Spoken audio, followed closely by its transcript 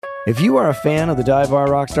If you are a fan of the Dive Bar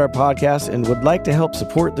Rockstar podcast and would like to help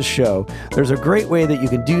support the show, there's a great way that you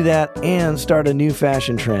can do that and start a new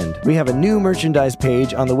fashion trend. We have a new merchandise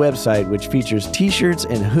page on the website which features t-shirts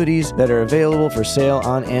and hoodies that are available for sale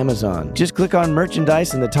on Amazon. Just click on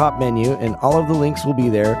merchandise in the top menu and all of the links will be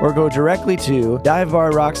there, or go directly to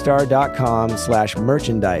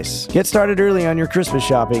divebarrockstar.com/merchandise. Get started early on your Christmas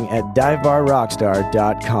shopping at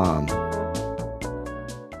divebarrockstar.com.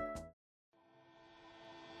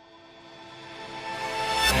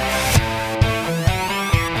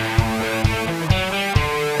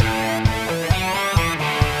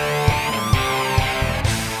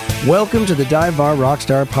 Welcome to the Dive Bar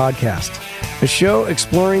Rockstar podcast, a show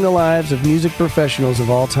exploring the lives of music professionals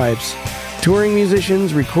of all types, touring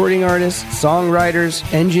musicians, recording artists, songwriters,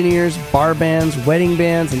 engineers, bar bands, wedding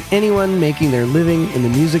bands, and anyone making their living in the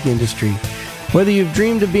music industry. Whether you've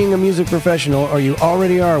dreamed of being a music professional or you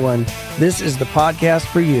already are one, this is the podcast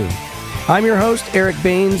for you. I'm your host, Eric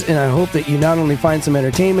Baines, and I hope that you not only find some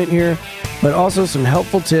entertainment here, but also some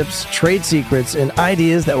helpful tips, trade secrets, and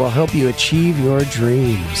ideas that will help you achieve your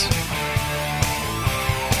dreams.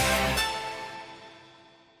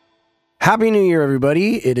 Happy New Year,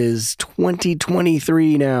 everybody. It is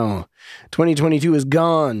 2023 now. 2022 is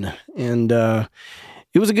gone, and it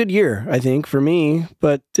was a good year, I think, for me,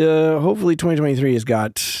 but hopefully 2023 has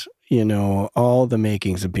got, all the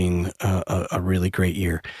makings of being a really great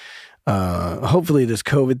year. Hopefully this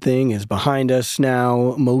COVID thing is behind us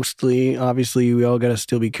now, mostly. Obviously, we all got to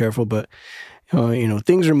still be careful, but,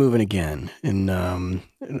 things are moving again. And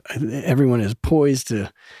everyone is poised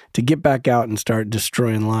to get back out and start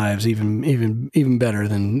destroying lives even better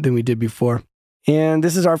than we did before. And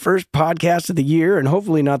this is our first podcast of the year, and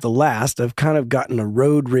hopefully not the last. I've kind of gotten a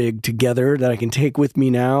road rig together that I can take with me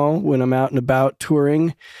now when I'm out and about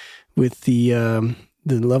touring with the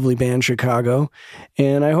lovely band Chicago,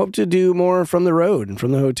 and I hope to do more from the road and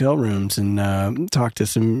from the hotel rooms and talk to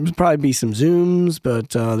probably be some Zooms, but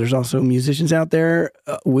there's also musicians out there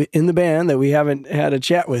in the band that we haven't had a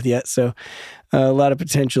chat with yet, so a lot of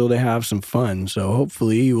potential to have some fun. So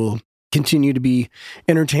hopefully you will continue to be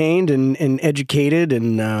entertained and educated,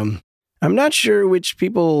 and I'm not sure which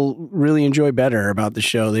people really enjoy better about the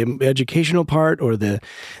show, the educational part or the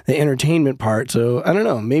entertainment part. So I don't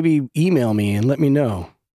know, maybe email me and let me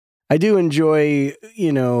know. I do enjoy,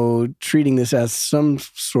 treating this as some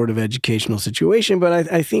sort of educational situation, but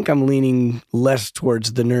I think I'm leaning less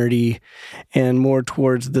towards the nerdy and more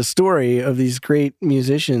towards the story of these great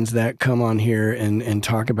musicians that come on here and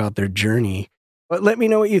talk about their journey. But let me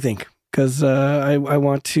know what you think, because I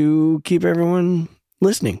want to keep everyone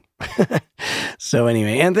listening. So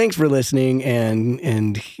anyway, and thanks for listening,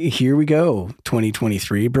 and here we go,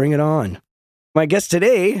 2023, bring it on. My guest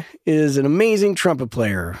today is an amazing trumpet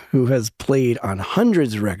player who has played on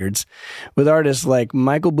hundreds of records with artists like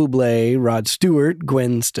Michael Bublé, Rod Stewart,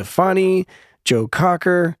 Gwen Stefani, Joe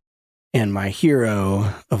Cocker, and my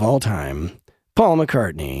hero of all time, Paul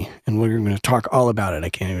McCartney. And we're going to talk all about it. I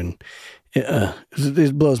can't even,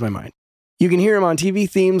 it blows my mind. You can hear him on TV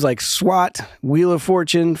themes like SWAT, Wheel of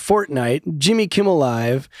Fortune, Fortnite, Jimmy Kimmel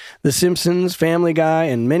Live, The Simpsons, Family Guy,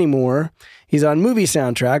 and many more. He's on movie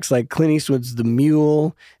soundtracks like Clint Eastwood's The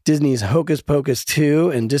Mule, Disney's Hocus Pocus 2,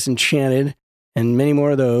 and Disenchanted, and many more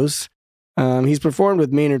of those. He's performed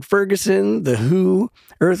with Maynard Ferguson, The Who,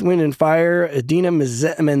 Earth, Wind and Fire, Idina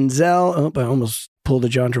Menzel. Oh, I almost pulled a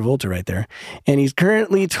John Travolta right there. And he's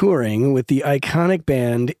currently touring with the iconic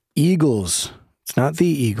band Eagles. It's not the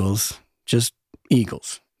Eagles. Just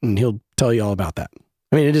Eagles, and he'll tell you all about that.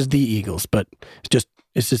 I mean, it is the Eagles, but it's just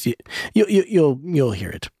you'll hear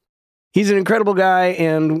it. He's an incredible guy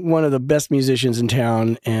and one of the best musicians in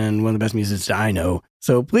town, and one of the best musicians I know.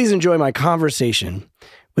 So please enjoy my conversation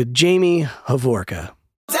with Jamie HOVORKA.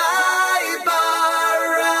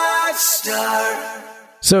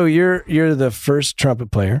 So you're the first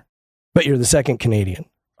trumpet player, but you're the second Canadian.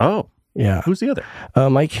 Oh, yeah. Who's the other?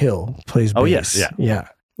 Mike Hill plays bass. Oh, yes, yeah.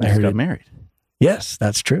 I heard got married. Yes,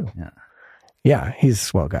 that's true. Yeah, he's a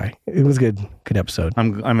swell guy. It was good episode.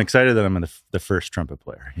 I'm excited that I'm the first trumpet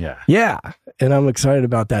player. Yeah, and I'm excited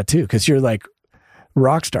about that too, because you're like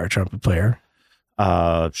rock star trumpet player.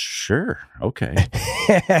 Sure, okay.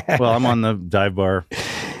 Well, I'm on the Dive Bar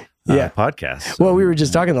podcast. So. Well, we were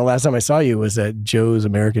just talking the last time I saw you was at Joe's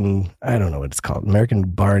American, I don't know what it's called, American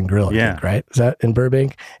Bar and Grill, I think, right? Is that in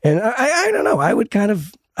Burbank? And I don't know, I would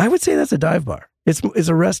say that's a dive bar. It's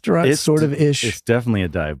a restaurant sort of ish. It's definitely a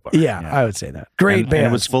dive bar. Yeah, I would say that. Great band. And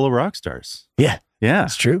it was full of rock stars. Yeah. Yeah.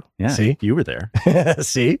 It's true. Yeah. See? You were there.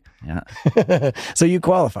 See? Yeah. So you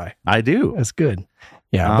qualify. I do. That's good.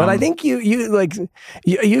 Yeah. But I think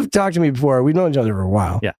you've talked to me before. We've known each other for a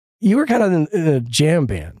while. Yeah. you were kind of in a jam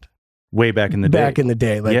band. Way back in the day. Back in the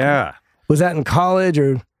day. Like, yeah. Was that in college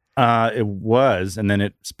or? It was, and then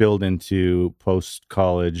it spilled into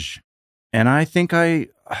post-college. And I think I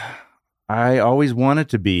always wanted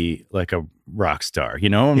to be like a rock star, I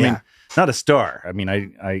mean, not a star. I mean,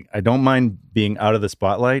 I don't mind being out of the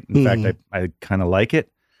spotlight. In fact, I kind of like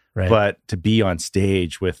it. Right. But to be on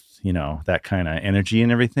stage with, that kind of energy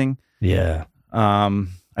and everything. Yeah.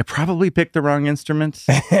 I probably picked the wrong instrument.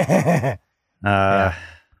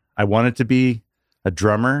 I wanted to be a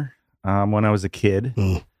drummer when I was a kid.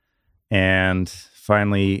 And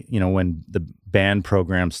finally, when the band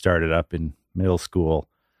program started up in middle school,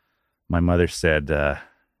 my mother said,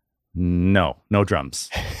 no drums.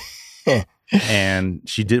 And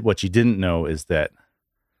what she didn't know is that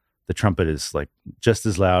the trumpet is like just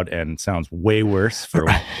as loud and sounds way worse for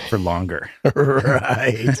longer.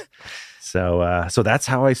 Right. So that's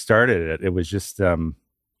how I started it. It was just, one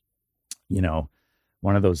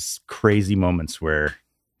of those crazy moments where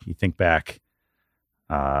you think back,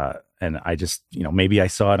 and I just, maybe I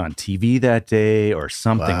saw it on TV that day or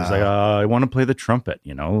something. Wow. It was like, oh, I want to play the trumpet,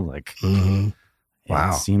 like, wow.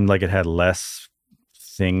 It seemed like it had less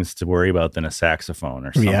things to worry about than a saxophone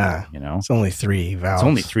or something. Yeah. It's only 3 valves. It's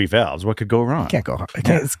only 3 valves. What could go wrong? Can't go hard.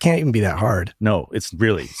 It can't even be that hard. No, it's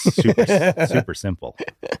really super simple.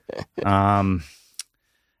 And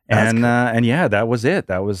yeah, that was it.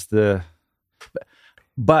 That was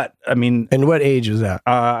but I mean, and what age was that?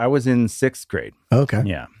 I was in 6th grade. Okay.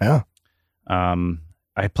 Yeah. Yeah.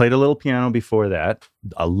 I played a little piano before that,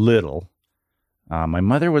 a little. My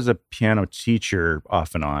mother was a piano teacher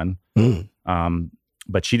off and on,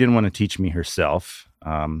 but she didn't want to teach me herself,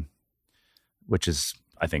 which is,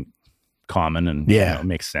 I think, common and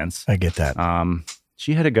makes sense. I get that.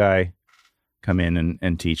 She had a guy come in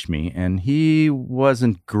and teach me, and he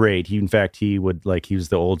wasn't great. He was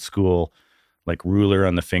the old school, like ruler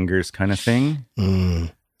on the fingers kind of thing.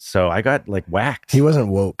 So I got like whacked. He wasn't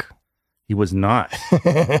woke. He was not.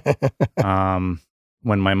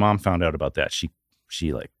 When my mom found out about that,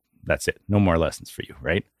 she like, that's it. No more lessons for you.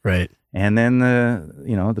 Right. Right. And then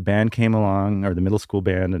the band came along, or the middle school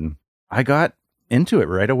band, and I got into it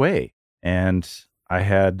right away. And I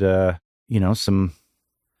had, some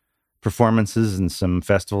performances and some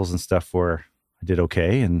festivals and stuff where I did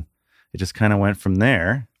okay. And it just kind of went from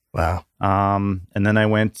there. Wow. And then I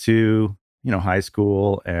went to, high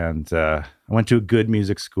school, and I went to a good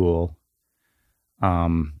music school.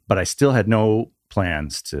 But I still had no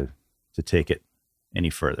plans to take it any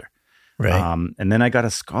further. Right. And then I got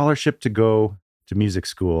a scholarship to go to music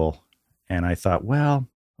school, and I thought, well,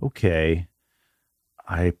 okay,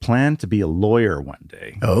 I plan to be a lawyer one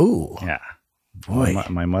day. Oh, yeah. Boy.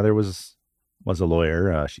 My mother was a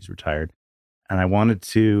lawyer. She's retired. And I wanted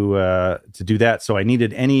to do that. So I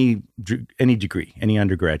needed any degree, any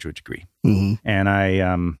undergraduate degree. And I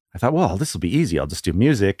thought, well, this will be easy. I'll just do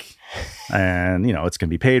music, and it's going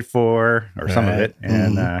to be paid for, or some of it.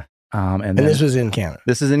 And and this was in Canada.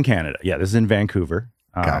 This is in Canada. Yeah, this is in Vancouver.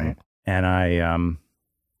 Got it. And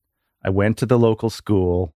I went to the local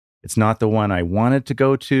school. It's not the one I wanted to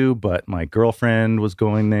go to, but my girlfriend was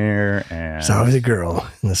going there, and there's always a girl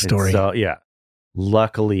in the story. So yeah.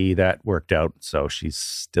 Luckily, that worked out, so she's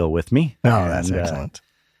still with me. Oh, that's excellent.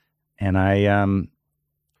 And I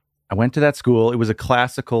went to that school. It was a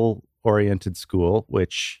classical-oriented school,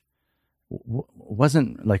 which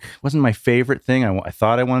wasn't my favorite thing. I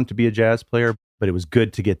thought I wanted to be a jazz player, but it was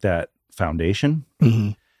good to get that foundation.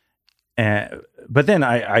 But then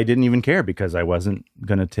I didn't even care, because I wasn't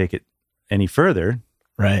going to take it any further.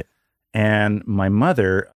 Right. And my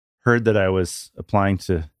mother heard that I was applying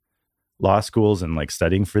to law schools and like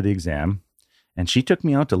studying for the exam. And she took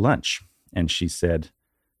me out to lunch, and she said,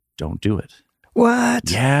 don't do it.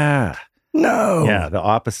 What? Yeah. No. Yeah. The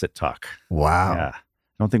opposite talk. Wow. Yeah. I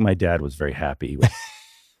don't think my dad was very happy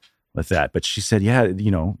with that, but she said, yeah,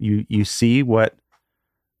 you see what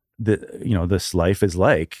this life is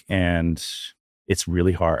like, and it's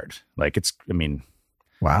really hard. Like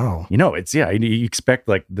wow. You expect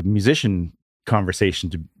like the musician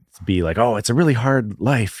conversation to be like, oh, it's a really hard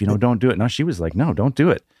life, don't do it. No, she was like, no, don't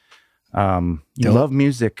do it. You love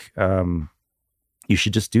music. You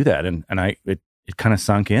should just do that. And it kind of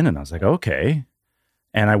sunk in, and I was like, okay.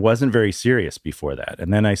 And I wasn't very serious before that.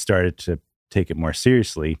 And then I started to take it more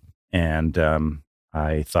seriously, and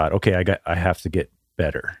I thought, okay, I have to get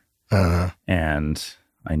better. And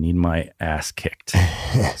I need my ass kicked.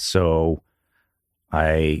 So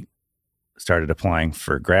I started applying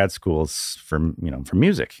for grad schools for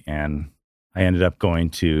music, and I ended up going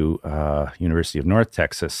to University of North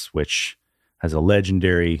Texas, which has a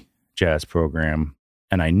legendary jazz program,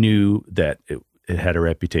 I knew that it had a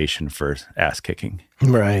reputation for ass kicking.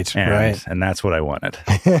 Right. And that's what I wanted.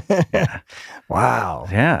 Yeah. Wow.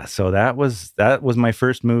 Yeah. So that was my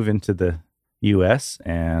first move into the US,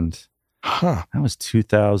 and that was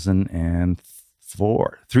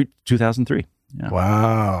 2003. Yeah.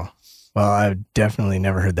 Wow. Well, I've definitely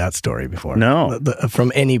never heard that story before. No.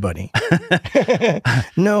 From anybody.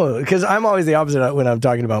 No, because I'm always the opposite when I'm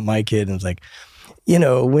talking about my kid. And it's like, you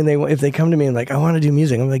know, if they come to me and like, I want to do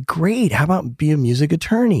music, I'm like, great. How about be a music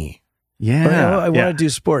attorney? Yeah. Or, I want to do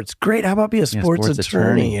sports. Great. How about be a sports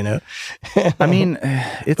attorney? You know, I mean,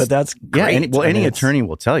 but that's great. Any attorney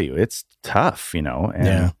will tell you it's tough, you know,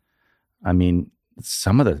 and I mean,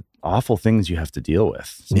 some of the awful things you have to deal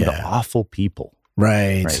with, some of the awful people.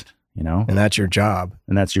 Right. You know, and that's your job.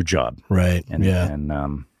 Right. And,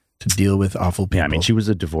 to deal with awful people. Yeah. I mean, she was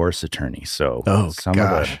a divorce attorney. So some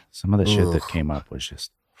of the shit that came up was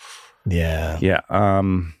just, yeah.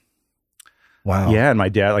 Wow. Yeah. And my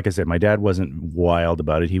dad, like I said, my dad wasn't wild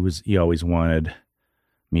about it. He always wanted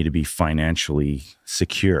me to be financially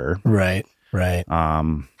secure. Right.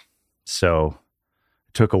 So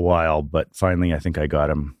it took a while, but finally I think I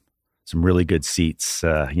got him some really good seats,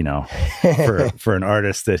 you know, for an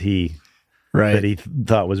artist that he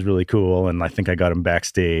thought was really cool. And I think I got him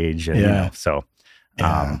backstage. And, you know, so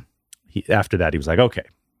after that, he was like, okay,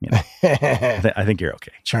 you know, I think you're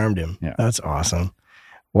okay. Charmed him. Yeah. That's awesome.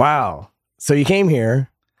 Wow. So you came here.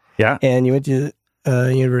 Yeah. And you went to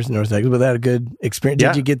University of North Texas. Was that a good experience?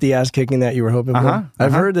 Did you get the ass kicking that you were hoping for?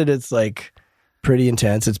 I've heard that it's like pretty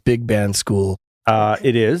intense. It's big band school.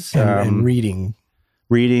 It is. And reading,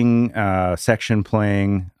 section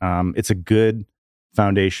playing. It's a good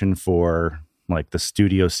foundation for like the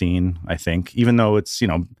studio scene, I think, even though it's, you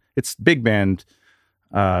know, it's big band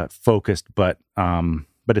focused, but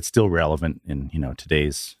it's still relevant in, you know,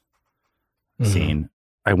 today's scene.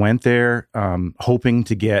 I went there hoping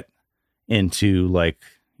to get into, like,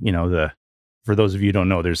 you know, for those of you who don't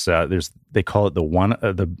know, there's they call it the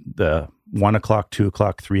 1 o'clock, 2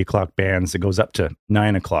 o'clock, 3 o'clock bands. It goes up to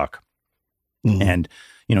 9 o'clock. And,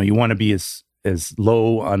 you know, you want to be as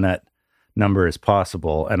low on that number as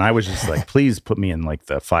possible. And I was just like, please put me in like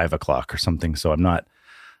the 5 o'clock or something, so I'm not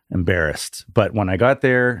embarrassed. But when I got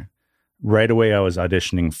there, right away, I was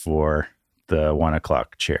auditioning for the 1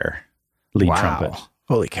 o'clock chair, lead trumpet.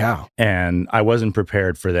 Holy cow. And I wasn't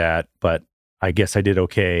prepared for that, but I guess I did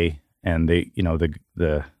okay. And they, you know,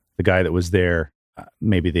 the guy that was there,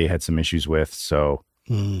 maybe they had some issues with. So,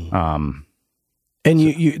 and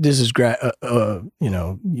you this is you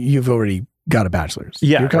know, you've already got a bachelor's.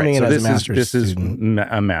 Yeah. You're coming in as a master's This student. is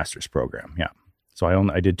a master's program. Yeah. So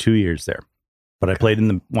I did 2 years there, but I played in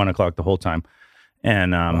the 1 o'clock the whole time.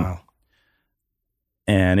 And,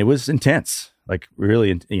 and it was intense, like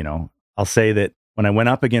really, you know, I'll say that when I went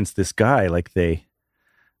up against this guy, like they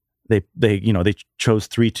you know, they chose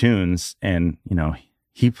 3 tunes, and, you know,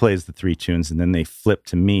 he plays the 3 tunes, and then they flip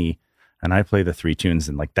to me and I play the 3 tunes,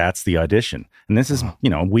 and like, that's the audition. And this is, you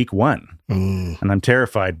know, week 1 and I'm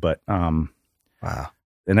terrified, but, wow.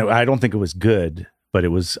 And I don't think it was good, but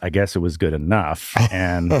I guess it was good enough.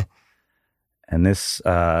 And, and this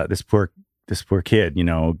poor kid, you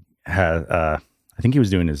know, had, I think he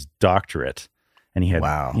was doing his doctorate, and he had,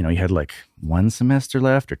 you know, he had like 1 semester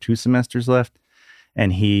left or 2 semesters left,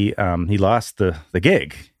 and he lost the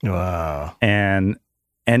gig. Wow. And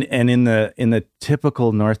in the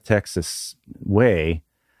typical North Texas way,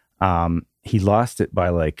 he lost it by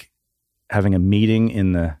like having a meeting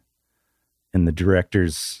in the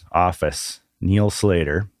director's office, Neil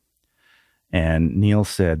Slater, and Neil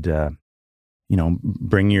said, you know,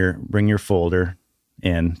 bring your folder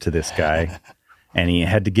in to this guy, and he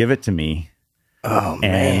had to give it to me. Oh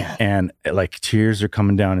man. And like tears are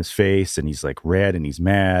coming down his face, and he's like red, and he's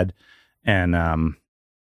mad. And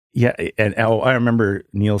yeah, and I remember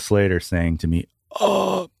Neil Slater saying to me,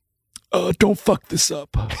 don't fuck this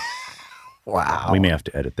up. Wow. We may have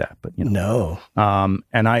to edit that, but you know. No.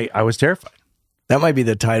 And I was terrified. That might be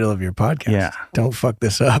the title of your podcast. Yeah. Don't fuck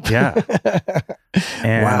this up. Yeah.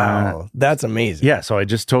 And, wow. That's amazing. Yeah. So I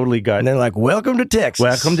just totally got. And they're like, welcome to Texas.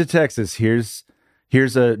 Welcome to Texas. Here's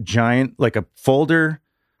a giant, like a folder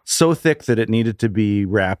so thick that it needed to be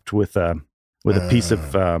wrapped with a piece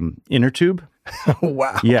of inner tube.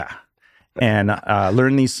 Wow. Yeah. And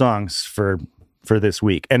learn these songs for this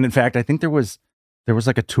week. And in fact, I think there was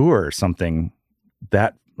like a tour or something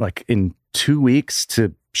that like in 2 weeks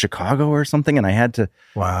to Chicago or something, and I had to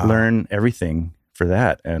learn everything for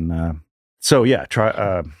that. And so yeah,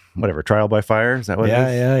 trial by fire, is that what it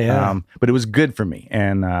is? Yeah. But it was good for me,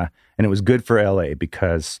 and it was good for LA,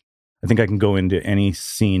 because I think I can go into any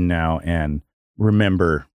scene now and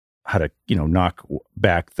remember how to, knock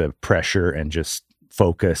back the pressure and just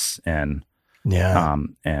focus and,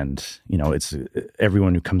 it's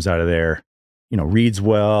everyone who comes out of there, reads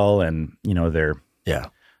well and,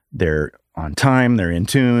 they're on time, they're in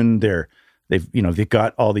tune, they've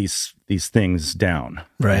got all these things down.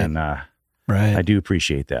 Right. And, right. I do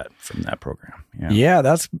appreciate that from that program. Yeah,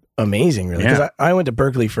 that's amazing, really. Because I went to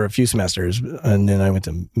Berkeley for a few semesters, and then I went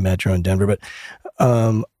to Metro in Denver. But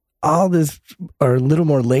all this are a little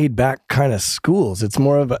more laid back kind of schools. It's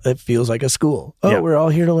more of it feels like a school. Oh, we're all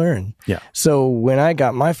here to learn. Yeah. So when I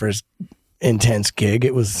got my first intense gig,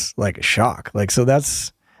 it was like a shock. Like, so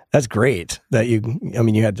that's great that you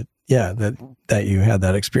had to. Yeah, that you had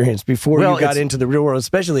that experience before you got into the real world,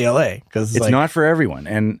 especially LA, because it's not for everyone,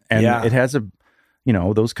 and it has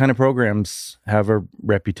those kind of programs have a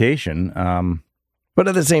reputation. But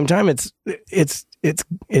at the same time, it's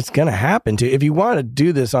gonna happen too. If you want to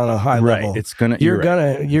do this on a high level, you're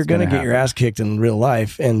gonna get your ass kicked in real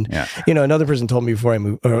life. And another person told me before I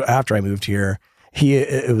moved, or after I moved here,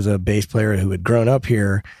 it was a bass player who had grown up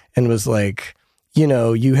here and was like,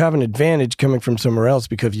 you have an advantage coming from somewhere else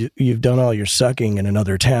because you've done all your sucking in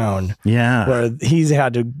another town. Yeah. Where he's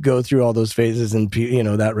had to go through all those phases and,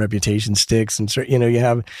 that reputation sticks. And,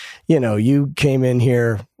 you came in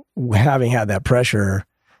here having had that pressure.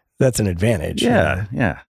 That's an advantage. Yeah.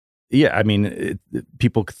 Yeah. Yeah. I mean,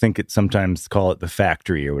 people sometimes call it the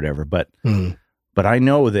factory or whatever, but I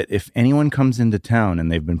know that if anyone comes into town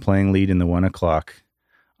and they've been playing lead in the 1 o'clock,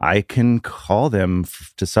 I can call them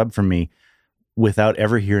to sub for me without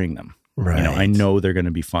ever hearing them. Right. I know they're going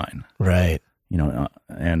to be fine. Right.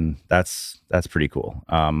 And that's pretty cool.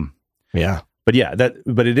 Yeah. But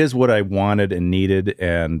it is what I wanted and needed.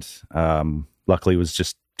 And luckily it was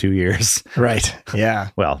just 2 years. Right.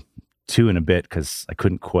 Yeah. Well, 2 and a bit, because I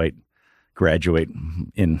couldn't quite graduate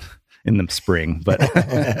in the spring, but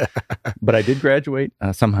but I did graduate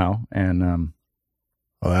somehow. And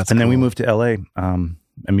then we moved to LA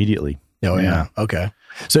immediately. Oh yeah. Okay.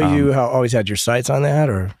 So you always had your sights on that,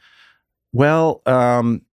 or? Well,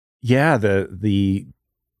 the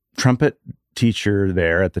trumpet teacher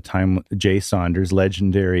there at the time, Jay Saunders,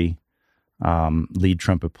 legendary lead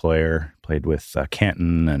trumpet player, played with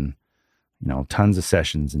Canton and tons of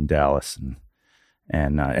sessions in Dallas,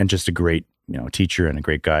 and just a great teacher and a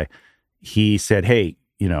great guy. He said, "Hey,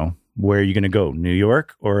 where are you going to go? New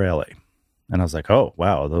York or LA?" And I was like, "Oh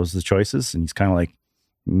wow, those are the choices." And he's kind of like,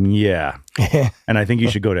 "Yeah, and I think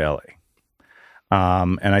you should go to LA."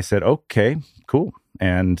 And I said, "Okay, cool."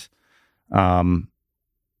 And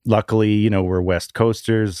luckily, we're West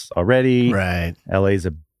Coasters already. Right. LA's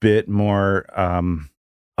a bit more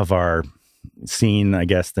of our scene, I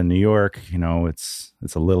guess, than New York. It's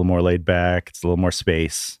a little more laid back. It's a little more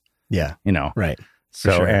space. Yeah. Right.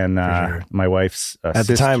 So, sure, and my wife's at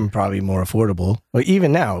the time probably more affordable. Well,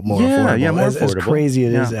 even now, more affordable. Yeah, more affordable. As crazy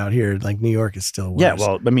it is out here, like New York is still worse. Yeah,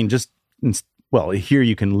 well, I mean, here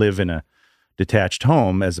you can live in a detached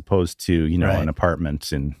home as opposed to an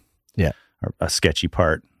apartment in a sketchy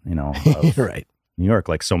part of right. New York,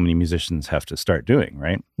 like so many musicians have to start doing.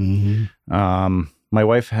 Right. Mm-hmm. My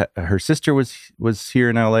wife, her sister was here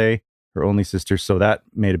in LA, her only sister, so that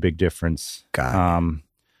made a big difference.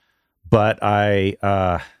 But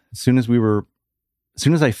as soon as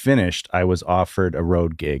I finished, I was offered a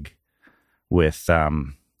road gig with,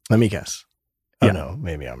 let me guess. Oh no,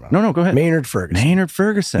 maybe I'm wrong. No, go ahead. Maynard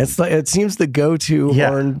Ferguson. It seems the go-to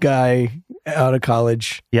horn guy out of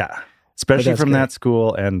college. Yeah. Especially from that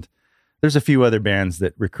school. And there's a few other bands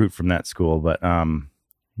that recruit from that school, but,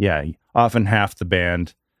 often half the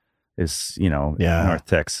band is, North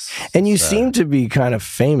Texas. And you seem to be kind of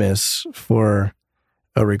famous for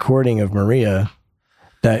a recording of Maria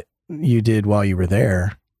that you did while you were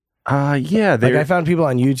there. Like I found people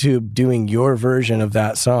on YouTube doing your version of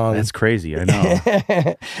that song. That's crazy. I know.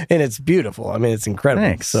 And it's beautiful. I mean, it's incredible.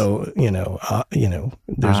 Thanks. So,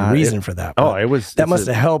 there's a reason for that. That must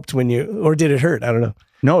have helped or did it hurt? I don't know.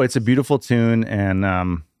 No, it's a beautiful tune. And,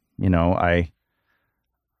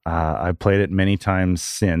 I played it many times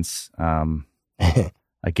since, I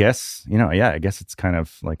guess it's kind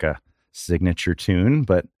of like a signature tune.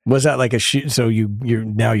 But was that like a shoot? So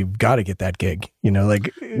you've got to get that gig,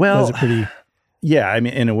 was it pretty? Yeah. I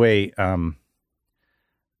mean, in a way,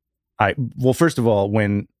 first of all,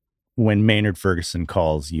 when Maynard Ferguson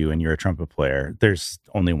calls you and you're a trumpet player, there's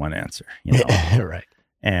only one answer, right.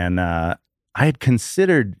 And, I had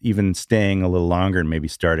considered even staying a little longer and maybe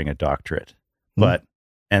starting a doctorate, but,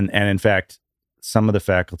 and in fact, some of the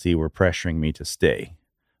faculty were pressuring me to stay.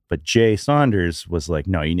 But Jay Saunders was like,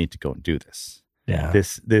 "No, you need to go and do this. Yeah,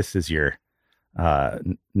 this is your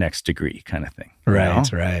next degree kind of thing.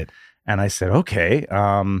 Right, right. And I said, okay.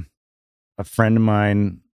 A friend of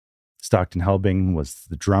mine, Stockton Helbing, was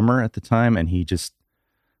the drummer at the time, and he just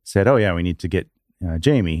said, "Oh yeah, we need to get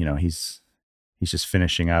Jamie. You know, he's just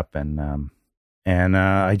finishing up." And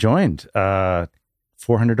I joined.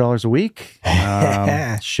 $400 a week,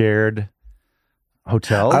 shared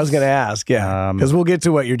hotels. I was going to ask, because we'll get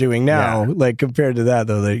to what you're doing now. Like compared to that,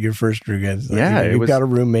 though, that your first crew gets. Like, you've got a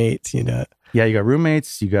roommate. You know. Yeah, you got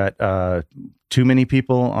roommates. You got too many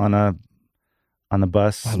people on the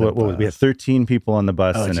bus. What was we had 13 people on the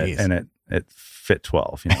bus, and it fit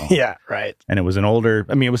 12. You know. Yeah, right. And it was an older.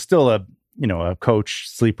 I mean, it was still a coach,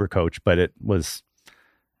 sleeper coach, but it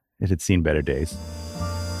had seen better days.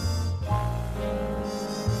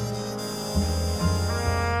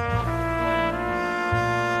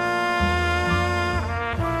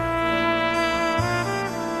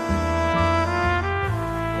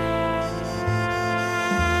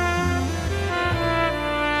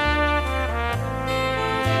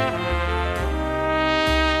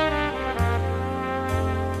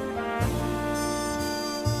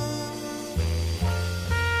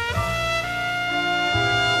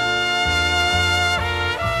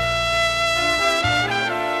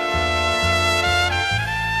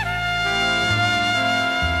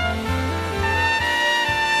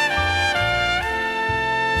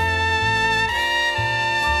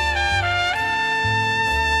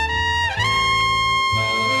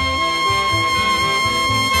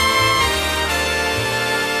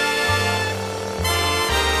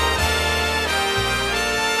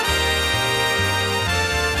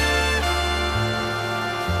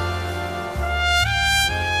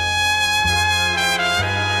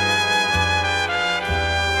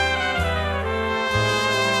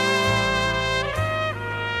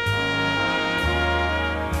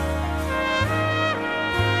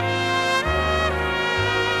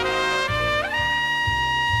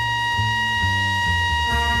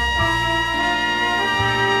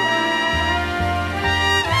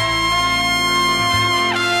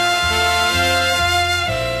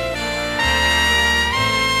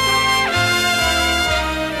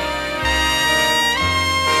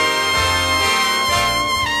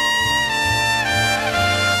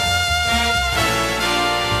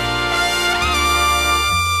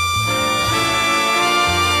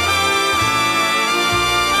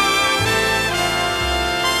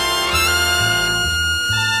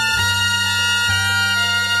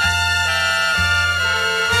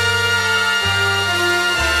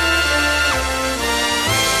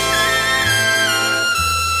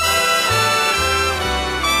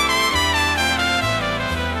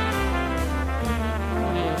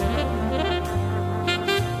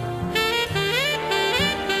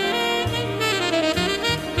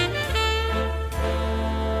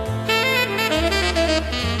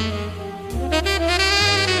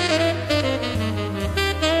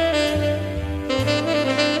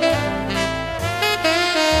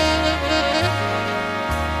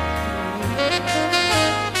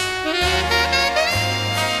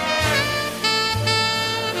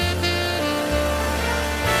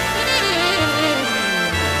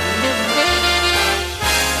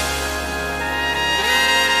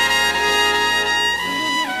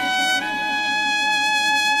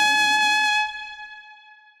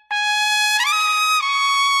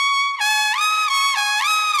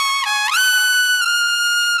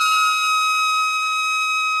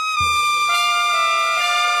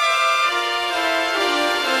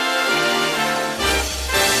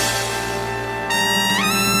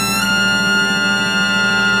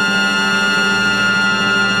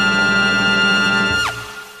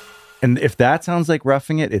 And if that sounds like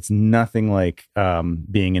roughing it, it's nothing like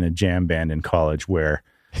being in a jam band in college where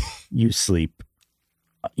you sleep,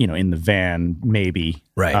 in the van, maybe,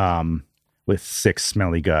 right, with 6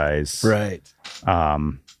 smelly guys, right.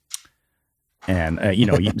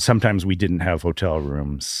 Sometimes we didn't have hotel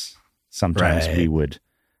rooms. Sometimes we would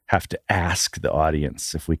have to ask the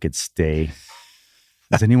audience if we could stay.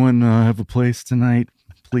 Does anyone have a place tonight,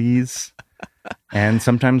 please? And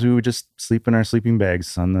sometimes we would just sleep in our sleeping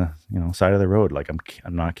bags on the side of the road. Like I'm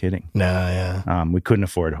not kidding. No, yeah. We couldn't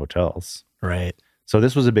afford hotels, right? So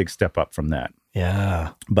this was a big step up from that.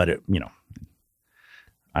 Yeah, but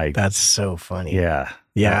that's so funny. Yeah,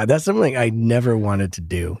 yeah. That's something I never wanted to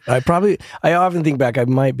do. I often think back. I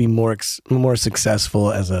might be more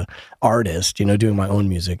successful as a artist, doing my own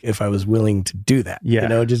music if I was willing to do that.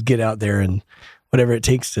 Yeah, just get out there and whatever it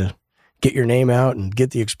takes to get your name out and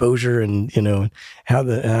get the exposure and and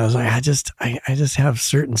I was like, I just have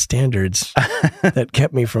certain standards that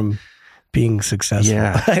kept me from being successful.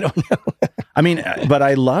 Yeah. I don't know. I mean, but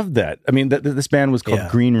I loved that. I mean, this band was called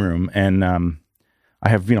Green Room, and I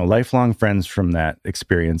have, lifelong friends from that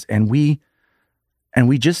experience, and we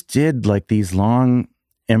just did like these long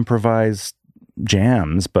improvised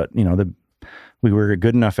jams, but we were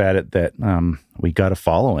good enough at it that we got a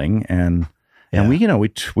following, and we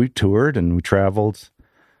toured and we traveled,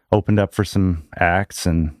 opened up for some acts,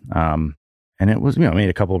 and it was, made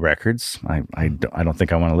a couple of records. I don't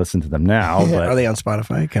think I want to listen to them now. But are they on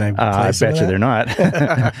Spotify? Can I? I bet you they're not.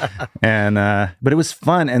 And but it was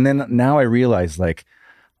fun. And then now I realize, like,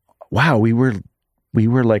 wow, we were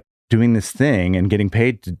like doing this thing and getting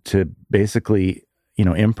paid to basically,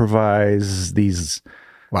 improvise these.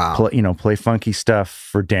 Wow. Play funky stuff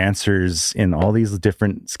for dancers in all these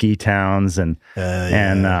different ski towns and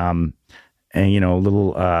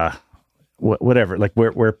little whatever, like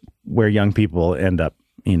where young people end up,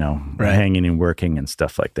 hanging and working and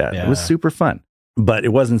stuff like that. Yeah. It was super fun, but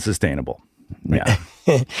it wasn't sustainable. Yeah.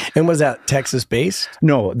 And was that Texas based?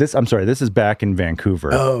 No, this is back in Vancouver.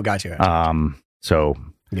 Oh, gotcha. So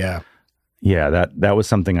yeah, that was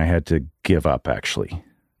something I had to give up actually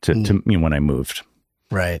to when I moved.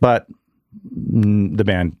 Right. But the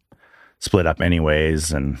band split up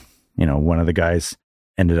anyways. And, one of the guys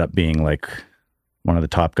ended up being like one of the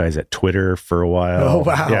top guys at Twitter for a while. Oh,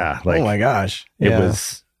 wow. Yeah. Like, oh my gosh. It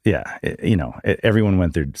was, everyone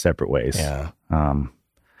went their separate ways. Yeah. Wow.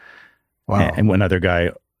 And one other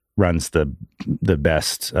guy runs the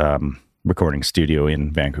best recording studio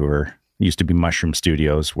in Vancouver. It used to be Mushroom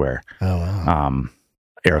Studios where,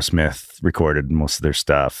 Aerosmith recorded most of their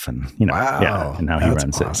stuff, and wow. And now he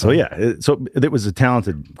runs it. So so it was a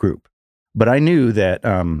talented group, but I knew that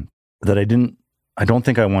I don't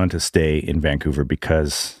think I wanted to stay in Vancouver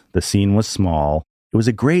because the scene was small. It was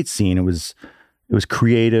a great scene. It was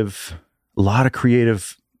creative, a lot of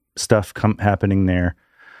creative stuff happening there,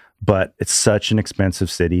 but it's such an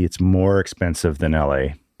expensive city. It's more expensive than LA,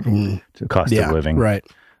 the cost of living, right?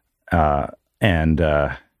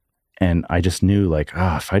 And I just knew, like,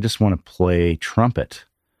 if I just want to play trumpet,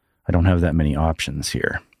 I don't have that many options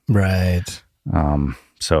here. Right.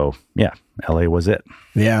 So, LA was it.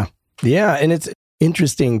 Yeah. Yeah. And it's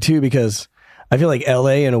interesting, too, because I feel like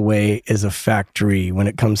LA, in a way, is a factory when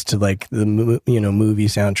it comes to, like, the movie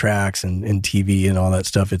soundtracks and TV and all that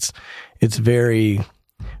stuff. It's very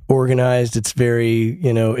organized. It's very,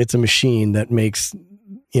 it's a machine that makes,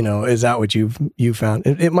 is that what you found?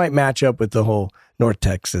 It might match up with the whole North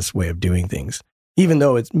Texas way of doing things. Even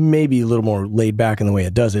though it's maybe a little more laid back in the way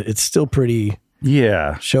it does it, it's still pretty,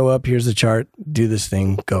 show up, here's the chart, do this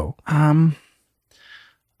thing, go.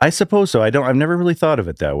 I suppose so. I've never really thought of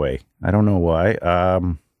it that way. I don't know why.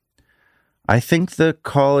 I think the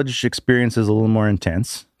college experience is a little more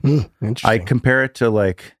intense. Interesting. I compare it to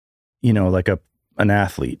like an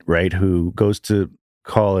athlete, right, who goes to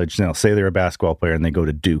college, say they're a basketball player and they go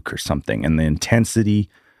to Duke or something, and the intensity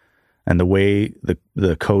and the way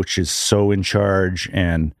the coach is so in charge,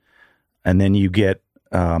 and then you get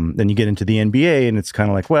into the NBA, and it's kind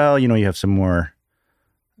of like, well, you have some more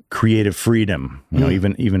creative freedom,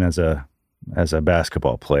 even as a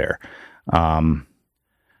basketball player, and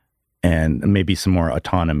maybe some more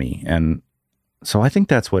autonomy. And so I think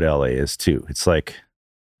that's what LA is too. It's like,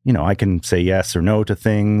 I can say yes or no to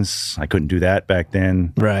things. I couldn't do that back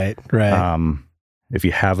then. Right. If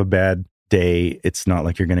you have a bad day, it's not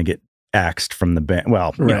like you're going to get axed from the band.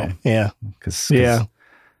 Well,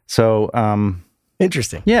 So,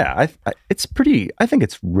 interesting. Yeah, I think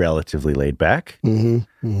it's relatively laid back. And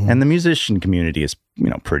the musician community is,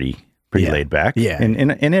 pretty laid back. Yeah.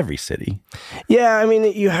 In every city. Yeah. I mean,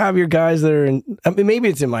 you have your guys that are maybe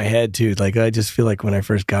it's in my head too. Like, I just feel like when I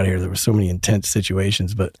first got here, there were so many intense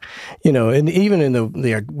situations, but, and even in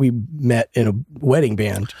we met in a wedding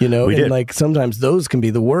band, We and did. like sometimes those can be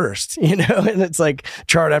the worst, and it's like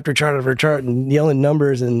chart after chart after chart and yelling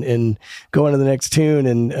numbers and going to the next tune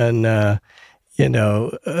and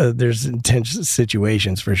there's intense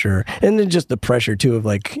situations for sure. And then just the pressure too of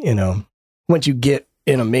like, once you get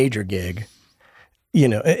in a major gig,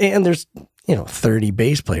 and there's, 30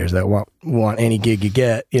 bass players that want any gig you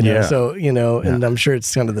get, so, and I'm sure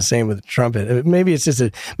it's kind of the same with trumpet. Maybe it's just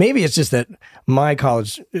that my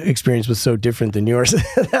college experience was so different than yours.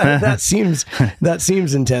 that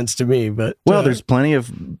seems intense to me, but there's plenty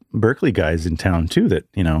of Berkeley guys in town too that,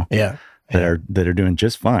 that are doing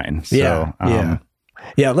just fine. So,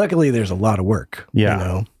 luckily there's a lot of work,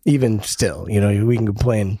 even still, we can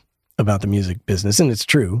complain about the music business, and it's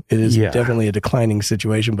true. It is definitely a declining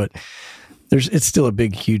situation, but it's still a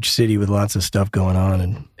big, huge city with lots of stuff going on.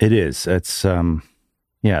 And it is. It's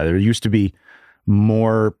there used to be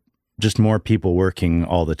more just more people working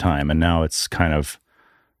all the time. And now it's kind of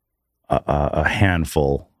a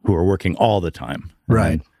handful who are working all the time.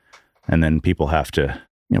 Right. And then people have to,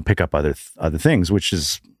 pick up other things, which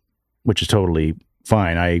is totally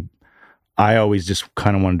fine. I always just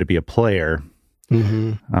kind of wanted to be a player.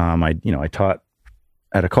 Mm-hmm. I taught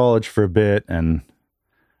at a college for a bit and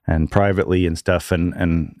privately and stuff,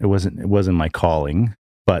 and it wasn't my calling.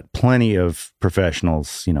 But plenty of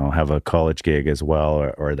professionals, have a college gig as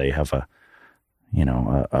well, or they have a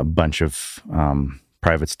bunch of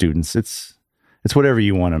private students. It's whatever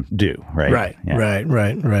you want to do, right? Right, yeah.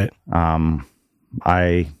 right. I'm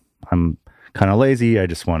kind of lazy. I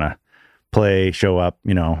just want to play, show up,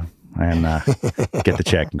 and get the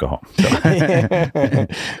check and go home. So.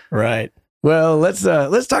 Right. Well, let's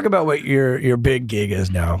talk about what your big gig is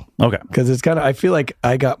now. Okay. Because it's kind of, I feel like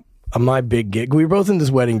I got my big gig. We were both in this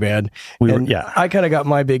wedding band. I kind of got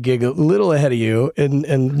my big gig a little ahead of you,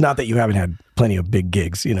 and not that you haven't had plenty of big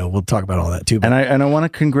gigs. We'll talk about all that too. But. And I want to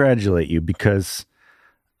congratulate you because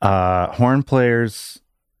horn players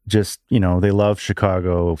just, they love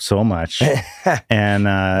Chicago so much. And,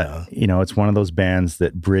 it's one of those bands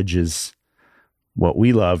that bridges what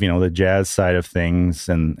we love, the jazz side of things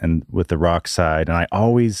and with the rock side. And I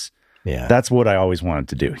always, that's what I always wanted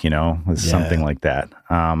to do, was something like that.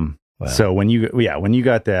 Wow. So when you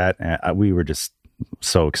got that, we were just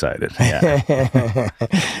so excited. Yeah.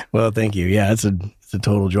 Well, thank you. Yeah, it's a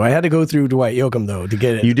total joy. I had to go through Dwight Yoakam though to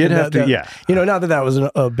get it. You did have to, yeah. Not that was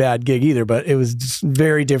a bad gig either, but it was just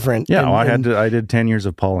very different. Yeah, I did 10 years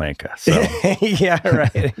of Paul Anka. So yeah,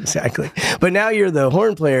 right, exactly. But now you're the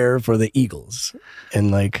horn player for the Eagles,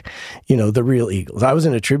 and the real Eagles. I was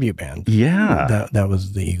in a tribute band. Yeah, that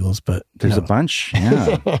was the Eagles, but there's a bunch.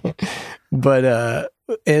 Yeah, but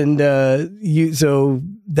so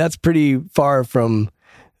that's pretty far from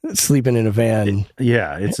sleeping in a van.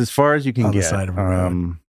 It's as far as you can get. The side of a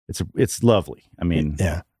road. It's lovely. I mean,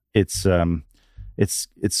 it's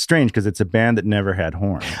strange because it's a band that never had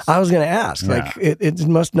horns. I was going to ask, it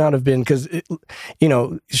must not have been because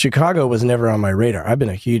Chicago was never on my radar. I've been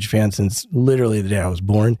a huge fan since literally the day I was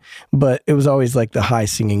born, but it was always like the high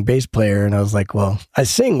singing bass player, and I was like, well, I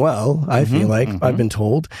sing well. I feel like I've been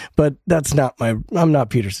told, but that's not I'm not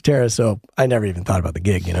Peter Cetera, so I never even thought about the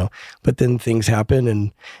gig, But then things happen,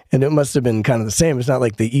 and it must have been kind of the same. It's not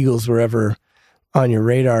like the Eagles were ever on your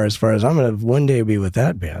radar as far as I'm going to one day be with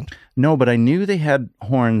that band. No, but I knew they had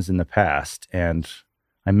horns in the past, and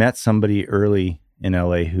I met somebody early in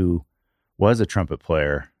LA who was a trumpet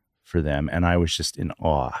player for them, and I was just in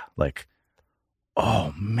awe. Like,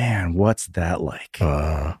 oh man, what's that like?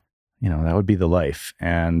 That would be the life.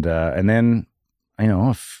 And then,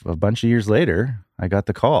 a bunch of years later, I got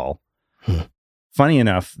the call. Funny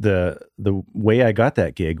enough, the way I got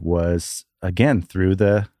that gig was again through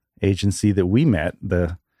the agency that we met,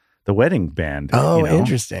 the wedding band. Oh,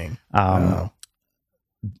 interesting. Every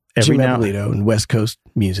Jim Eppolito and West Coast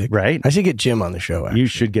music, right? I should get Jim on the show. Actually.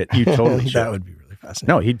 You totally should. That would be really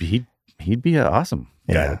fascinating. No, he'd be an awesome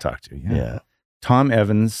guy to talk to. Yeah. Tom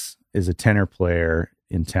Evans is a tenor player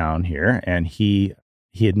in town here, and he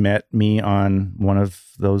had met me on one of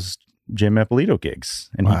those Jim Eppolito gigs,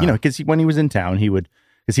 and he, because when he was in town,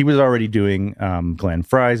 because he was already doing Glenn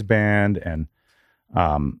Fry's band and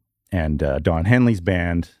Don Henley's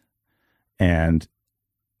band. And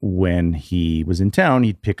when he was in town,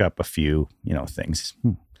 he'd pick up a few, things.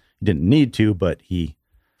 He didn't need to, but he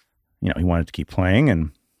wanted to keep playing,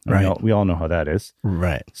 and we all know how that is.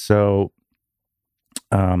 Right. So,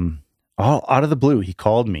 all out of the blue, he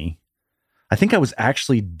called me. I think I was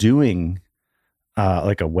actually doing,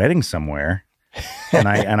 like a wedding somewhere, and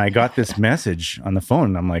I got this message on the phone.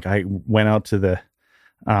 And I'm like, I went out to the,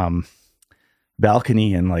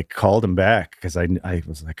 balcony and called him back because I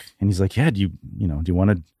was like, and he's like, yeah, do you want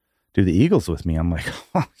to do the Eagles with me? I'm like,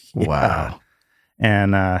 oh, yeah. Wow.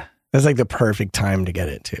 And that's like the perfect time to get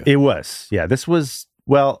it too. It was, yeah. This was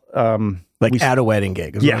at a wedding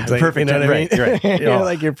gig. Yeah, perfect. You know what I mean?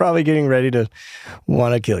 Right. You're probably getting ready to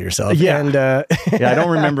want to kill yourself. Yeah, and I don't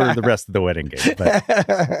remember the rest of the wedding gig, but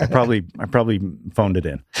I probably phoned it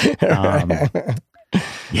in.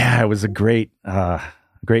 Yeah, it was a great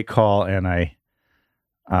call, and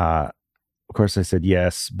of course I said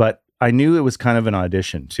yes, but I knew it was kind of an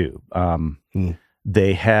audition too.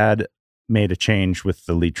 They had made a change with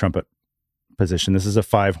the lead trumpet position. This is a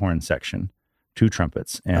 5-horn section, 2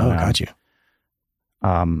 trumpets. And, got you.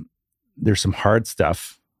 There's some hard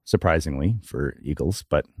stuff, surprisingly, for Eagles,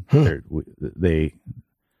 but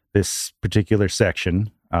this particular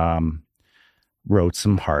section wrote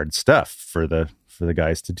some hard stuff for the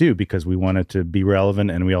guys to do because we wanted to be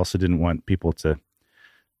relevant, and we also didn't want people to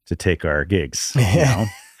to take our gigs, you know?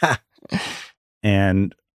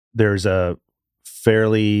 And there's a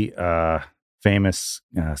fairly famous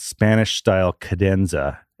Spanish-style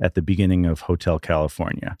cadenza at the beginning of Hotel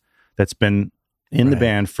California that's been in the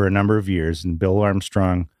band for a number of years, and Bill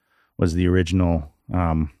Armstrong was the original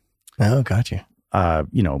gotcha.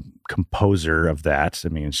 Composer of that. I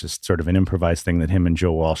mean, it's just sort of an improvised thing that him and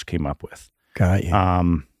Joe Walsh came up with. Got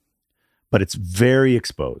you. But it's very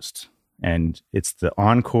exposed, and it's the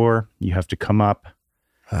encore. You have to come up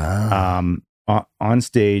on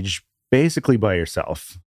stage basically by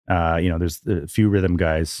yourself. There's a few rhythm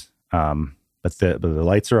guys, but the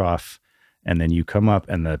lights are off, and then you come up,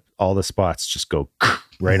 and all the spots just go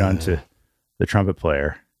right onto the trumpet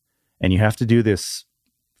player, and you have to do this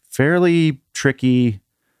fairly tricky,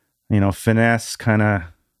 finesse kind of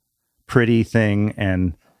pretty thing,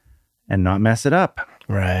 and not mess it up.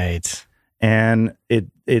 Right. And it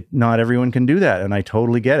not everyone can do that, and I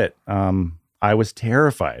totally get it. I was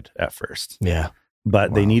terrified at first. Yeah.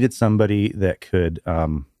 But they needed somebody that could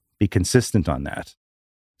be consistent on that.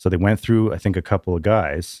 So they went through, I think, a couple of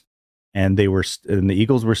guys, and the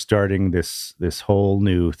Eagles were starting this whole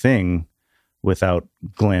new thing without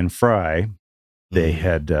Glenn Fry. They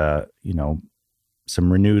had,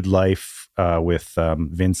 some renewed life with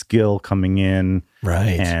Vince Gill coming in,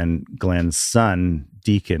 right, and Glenn's son,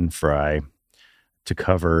 Deacon Fry, to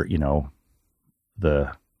cover,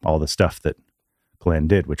 all the stuff that Glenn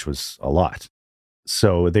did, which was a lot.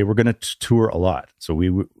 So they were going to tour a lot. So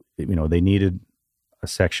they needed a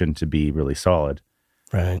section to be really solid.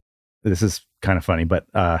 Right. This is kind of funny, but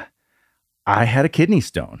I had a kidney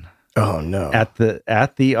stone. Oh no! At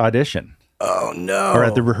the audition. Oh no! Or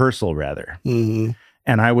at the rehearsal, rather. Mm-hmm.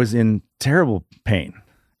 And I was in terrible pain.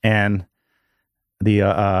 And the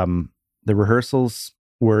rehearsals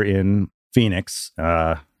were in Phoenix,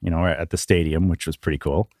 at the stadium, which was pretty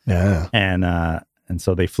cool. Yeah. And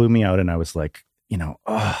so they flew me out, and I was like,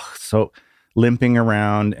 so limping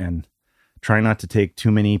around and trying not to take too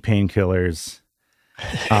many painkillers.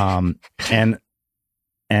 And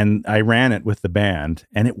I ran it with the band,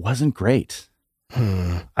 and it wasn't great.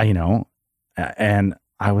 And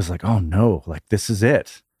I was like, oh no, like this is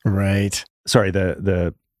it. Right. Sorry,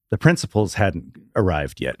 the principals hadn't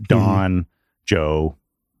arrived yet. Don, Joe,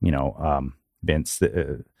 Vince,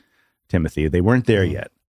 Timothy, they weren't there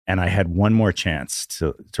yet. And I had one more chance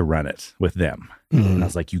to run it with them. And I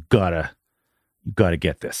was like, you gotta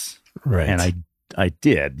get this. Right. And I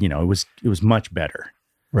did, it was much better.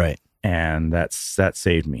 Right. And that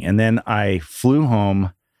saved me. And then I flew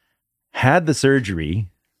home, had the surgery.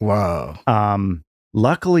 Wow.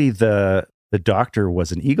 Luckily the doctor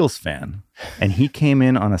was an Eagles fan, and he came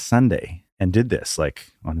in on a Sunday and did this,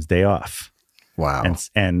 like on his day off. Wow.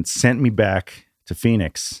 And sent me back to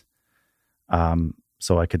Phoenix,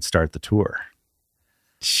 so I could start the tour.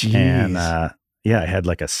 Jeez. And I had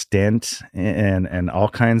like a stent and all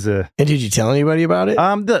kinds of. And did you tell anybody about it?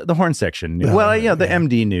 The horn section knew. The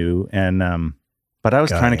MD knew, and but I was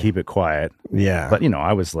trying to keep it quiet. Yeah. But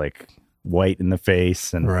I was like white in the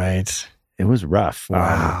face, and right. It was rough.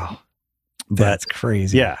 Wow. That's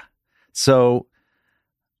crazy. Yeah. So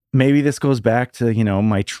maybe this goes back to,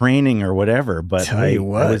 my training or whatever, but I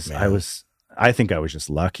think I was just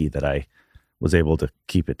lucky that I was able to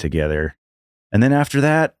keep it together. And then after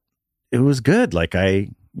that, it was good. Like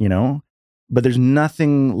but there's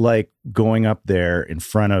nothing like going up there in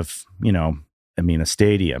front of, a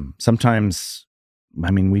stadium. Sometimes,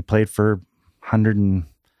 we played for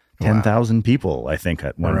 110,000 people, I think,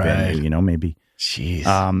 at one venue, maybe.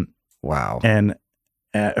 Jeez. Wow. And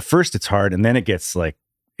at first it's hard, and then it gets like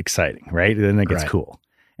exciting, right? And then it gets cool,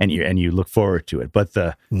 and you look forward to it. But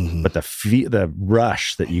the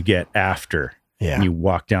rush that you get after, and you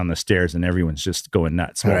walk down the stairs, and everyone's just going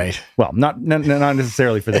nuts. Right. Well, not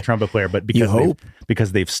necessarily for the trumpet player, but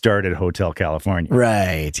because they've started Hotel California.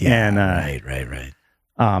 Right. Yeah. And right.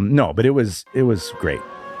 No, but it was great.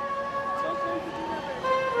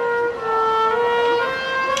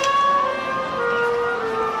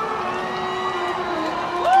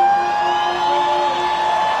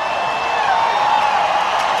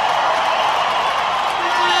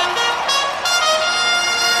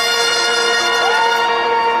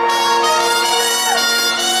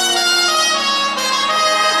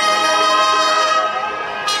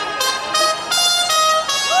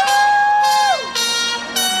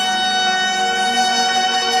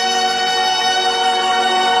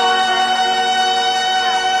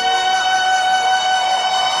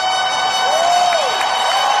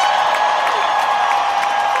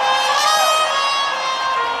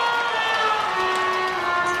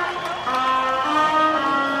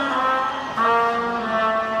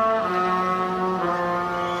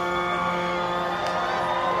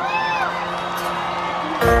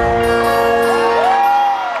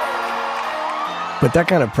 But that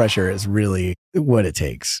kind of pressure is really what it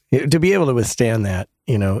takes to be able to withstand that.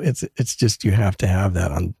 It's just, you have to have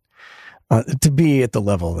that on to be at the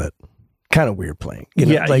level that kind of we're playing.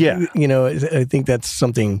 I think that's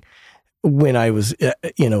something when I was, a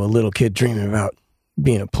little kid dreaming about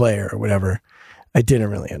being a player or whatever, I didn't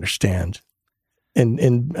really understand.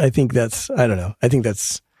 And I think that's, I don't know. I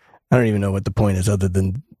don't even know what the point is other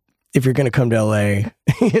than if you're going to come to LA,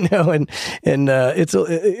 it's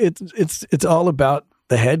all about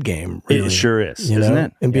the head game. Really, it sure is, isn't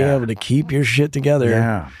it? And being able to keep your shit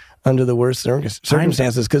together under the worst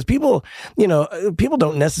circumstances. Because people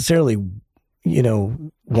don't necessarily,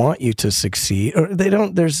 want you to succeed, or they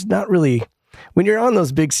don't, there's not really, when you're on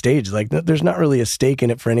those big stages, like there's not really a stake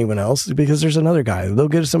in it for anyone else because there's another guy. They'll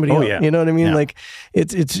get somebody else. Yeah. You know what I mean? Yeah. Like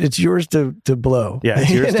it's yours to blow. Yeah,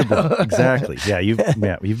 it's yours to blow. Exactly. Yeah,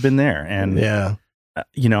 you've been there, and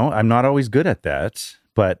I'm not always good at that,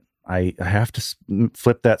 but I have to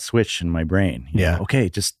flip that switch in my brain. Okay,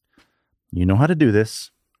 just how to do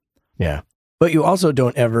this. Yeah, but you also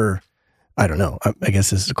don't ever. I don't know. I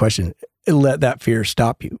guess this is the question. Let that fear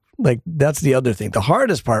stop you. Like, that's the other thing. The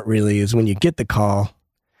hardest part really is when you get the call,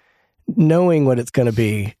 knowing what it's going to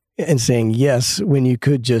be and saying yes, when you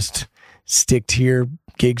could just stick to your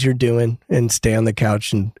gigs you're doing and stay on the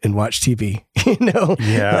couch and watch TV,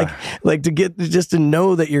 Yeah. Like to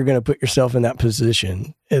know that you're going to put yourself in that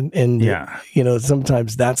position. And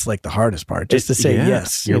sometimes that's like the hardest part, just to say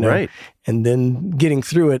yes. You're right. And then getting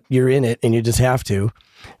through it, you're in it and you just have to.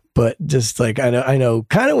 But just like, I know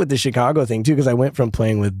kind of with the Chicago thing too, because I went from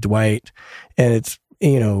playing with Dwight and it's,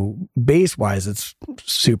 bass wise, it's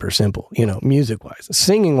super simple, music wise.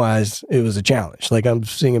 Singing wise, it was a challenge. Like I'm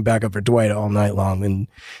singing backup for Dwight all night long and,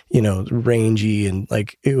 rangy and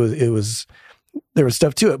like there was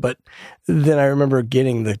stuff to it. But then I remember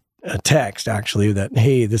getting a text actually that,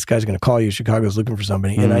 hey, this guy's going to call you. Chicago's looking for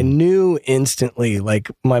somebody. And I knew instantly,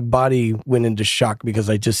 like my body went into shock because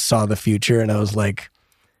I just saw the future and I was like,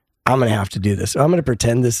 I'm going to have to do this. I'm going to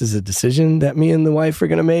pretend this is a decision that me and the wife are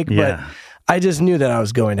going to make, but I just knew that I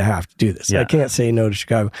was going to have to do this. I can't say no to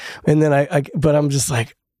Chicago. And then but I'm just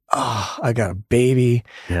like, oh, I got a baby.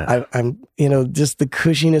 Yeah. I'm, just the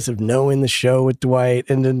cushiness of knowing the show with Dwight.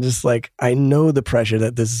 And then just like, I know the pressure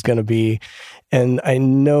that this is going to be. And I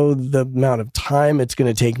know the amount of time it's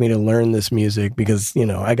going to take me to learn this music because,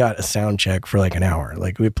 I got a sound check for like an hour.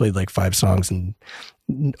 Like we played like 5 songs and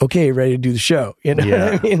okay, ready to do the show. What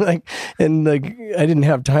I mean? Like, and like, I didn't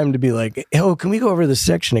have time to be like, oh, can we go over this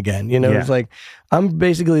section again? It's like, I'm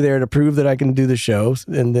basically there to prove that I can do the show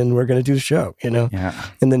and then we're going to do the show, Yeah.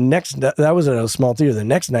 And the next, that was at a small theater. The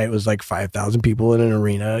next night was like 5,000 people in an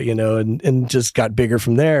arena, and just got bigger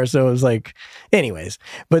from there. So it was like, anyways,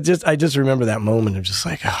 but I just remember that moment of just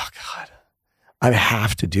like, oh God, I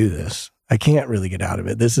have to do this. I can't really get out of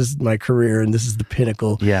it. This is my career and this is the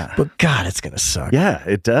pinnacle. Yeah. But God, it's going to suck. Yeah,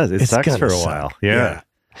 it does. It sucks for a while. Yeah.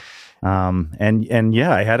 And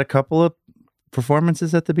I had a couple of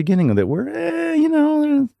performances at the beginning that were,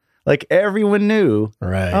 like everyone knew.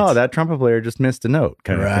 Right. Oh, that trumpet player just missed a note.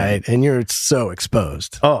 Kind of thing. And you're so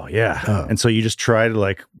exposed. Oh, yeah. Oh. And so you just try to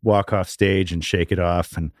like walk off stage and shake it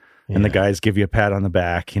off and the guys give you a pat on the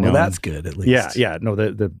back, Well, that's good at least. Yeah. No,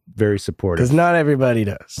 they're very supportive. Because not everybody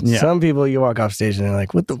does. Yeah. Some people, you walk off stage and they're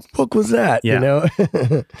like, what the fuck was that? Yeah.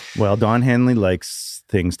 Well, Don Henley likes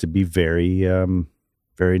things to be very,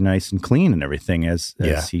 very nice and clean and everything as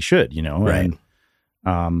he should, Right.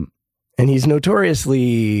 And he's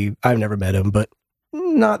notoriously, I've never met him, but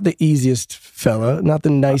not the easiest fella, not the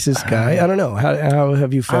nicest guy. I don't know. How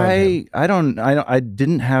have you found him? I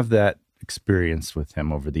didn't have that experience with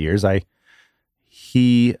him over the years.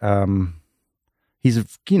 He's an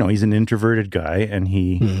introverted guy and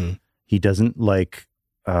he doesn't like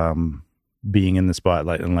being in the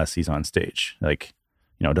spotlight unless he's on stage. Like,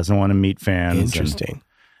 doesn't want to meet fans. Interesting.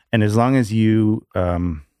 And as long as you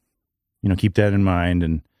keep that in mind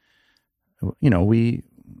and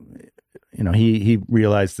he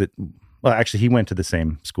realized that, well, actually he went to the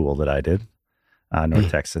same school that I did,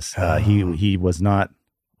 North Texas. He was not,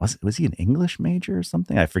 was he an English major or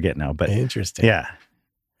something? I forget now, but interesting. Yeah.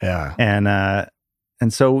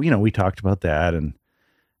 And so, we talked about that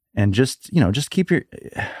and just keep your,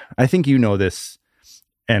 I think this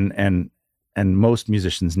and most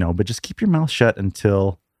musicians know, but just keep your mouth shut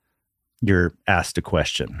until you're asked a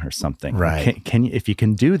question or something. Right. Can you, if you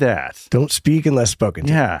can do that, don't speak unless spoken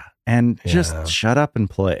to. Yeah. And just shut up and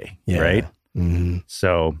play. Yeah. Right. Mm-hmm.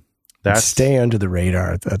 So that's stay under the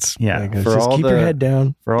radar. That's like, for just all keep your head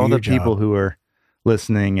down. For all the people who are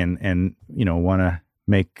listening and want to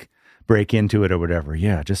break into it or whatever.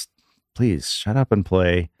 Yeah. Just please shut up and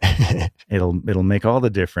play. It'll make all the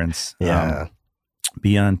difference. Yeah.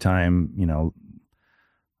 Be on time,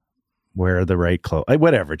 wear the right clothes,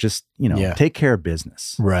 whatever. Just, take care of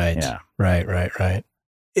business. Right. Yeah. Right.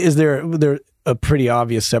 Is there a pretty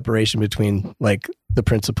obvious separation between like the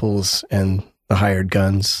principals and the hired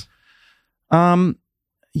guns?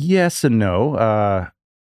 Yes and no.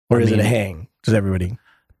 Or is it a hang? Does everybody?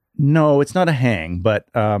 No, it's not a hang, but,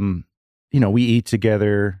 we eat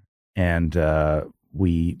together and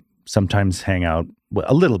we sometimes hang out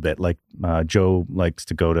a little bit. Like Joe likes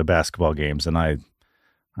to go to basketball games and I'm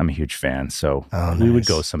a huge fan. So we would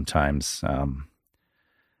go sometimes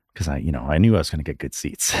because I knew I was going to get good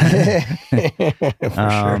seats.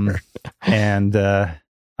 Sure. And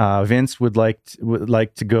Vince would like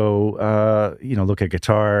to go, look at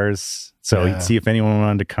guitars. So he'd see if anyone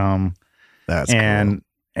wanted to come. That's cool.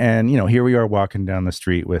 And here we are walking down the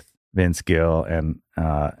street with Vince Gill, and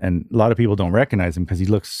a lot of people don't recognize him because he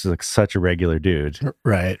looks like such a regular dude.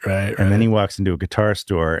 Right. And then he walks into a guitar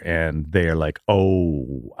store, and they are like,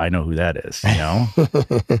 "Oh, I know who that is,"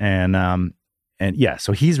 and yeah,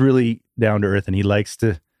 so he's really down to earth, and he likes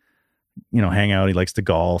to, hang out. He likes to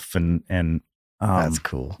golf, and that's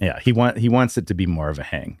cool. Yeah, he wants it to be more of a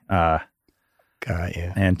hang. Got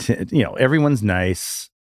you. And everyone's nice.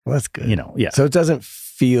 Well, that's good. Yeah. So it doesn't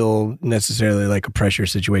feel necessarily like a pressure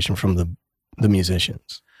situation from the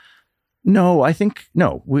musicians. No, I think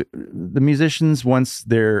the musicians, once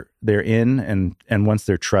they're in and once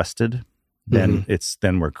they're trusted, then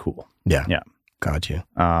then we're cool. Yeah. Yeah. Got you.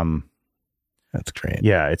 That's great.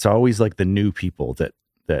 Yeah. It's always like the new people that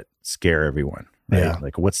scare everyone. Right? Yeah.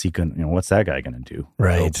 Like what's that guy going to do?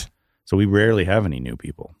 Right. So we rarely have any new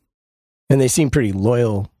people. And they seem pretty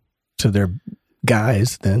loyal to their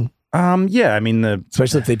guys then. Yeah, I mean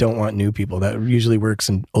especially if they don't want new people, that usually works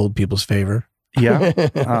in old people's favor. Yeah.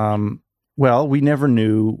 Well, we never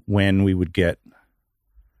knew when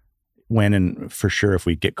and for sure if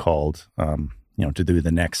we'd get called, to do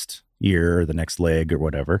the next year or the next leg or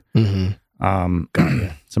whatever.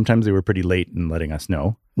 Sometimes they were pretty late in letting us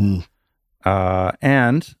know.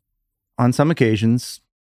 And on some occasions,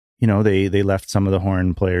 they left some of the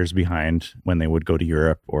horn players behind when they would go to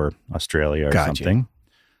Europe or Australia or something.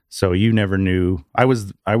 So you never knew. I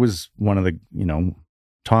was one of the,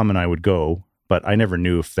 Tom and I would go, but I never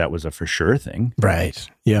knew if that was a for sure thing. Right.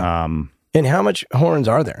 Yeah. And how much horns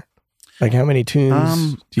are there? Like how many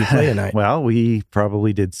tunes do you play a night? Well, we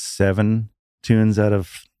probably did 7 tunes out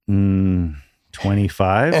of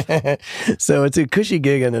 25. So it's a cushy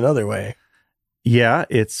gig in another way. Yeah,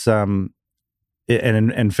 it's and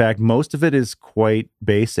in fact, most of it is quite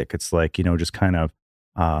basic. It's like, just kind of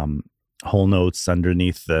whole notes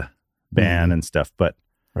underneath the band and stuff. But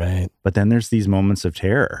then there's these moments of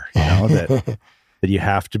terror, that you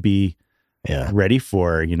have to be ready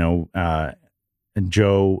for. And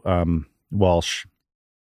Joe Walsh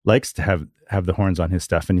likes to have the horns on his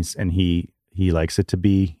stuff, and he likes it to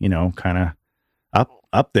be, kind of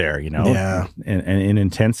up there, in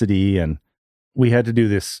intensity. And we had to do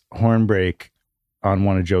this horn break on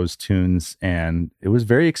one of Joe's tunes, and it was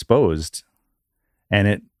very exposed, and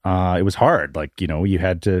it was hard. Like, you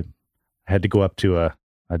had to go up to a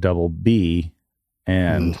double B,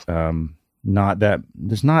 and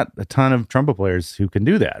there's not a ton of trumpet players who can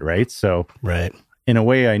do that, right? So in a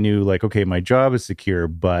way I knew like, okay, my job is secure,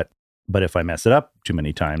 but if I mess it up too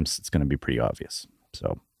many times, it's going to be pretty obvious.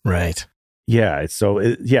 So yeah,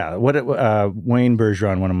 what Wayne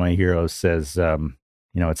Bergeron, one of my heroes, says,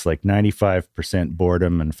 it's like 95%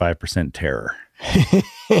 boredom and 5% terror.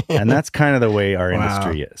 And that's kind of the way our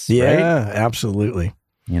industry is. Yeah, right? Absolutely.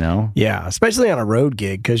 Yeah, especially on a road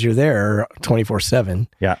gig, because you're there 24/7.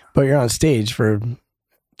 Yeah. But you're on stage for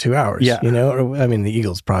 2 hours. Yeah. I mean, the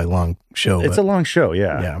Eagles probably a long show. It's a long show.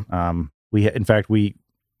 Yeah. Yeah. We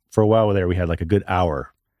for a while there, we had like a good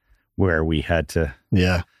hour where we had to,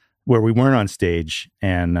 where we weren't on stage,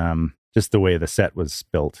 and just the way the set was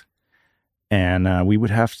built. And we would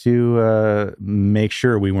have to make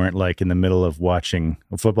sure we weren't like in the middle of watching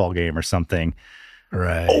a football game or something.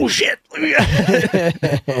 Right. Oh shit!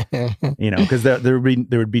 Because there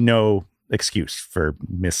would be no excuse for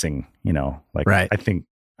missing.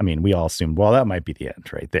 I mean, we all assumed, well, that might be the end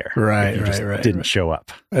right there. Right. Didn't show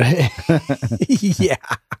up. Yeah.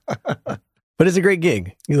 But it's a great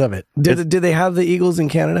gig. You love it. Did they have the Eagles in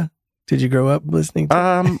Canada? Did you grow up listening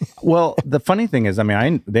to well, the funny thing is,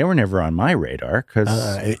 they were never on my radar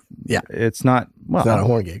because it's not a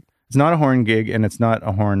horn gig. It's not a horn gig, and it's not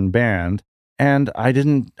a horn band. And I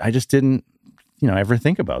just didn't, ever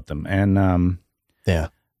think about them. And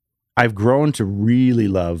I've grown to really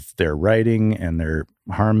love their writing and their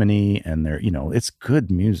harmony and their, it's good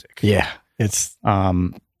music. Yeah. It's,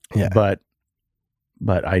 yeah. But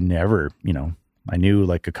I never, I knew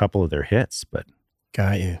like a couple of their hits, but.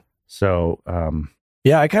 Got you. So,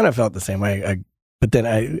 yeah, I kind of felt the same way. But then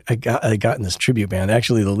I got in this tribute band.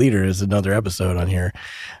 Actually, the leader is another episode on here,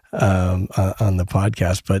 on the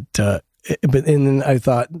podcast. But then I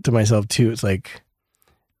thought to myself too, it's like,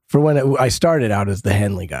 for when I started out as the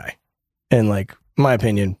Henley guy, and like, my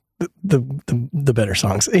opinion, the better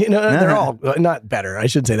songs, they're all not better. I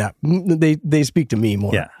should say that they speak to me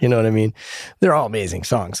more. Yeah. You know what I mean? They're all amazing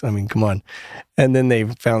songs. I mean, come on. And then they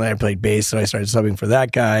found that I played bass, so I started subbing for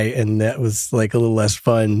that guy, and that was like a little less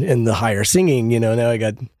fun and the higher singing. Now I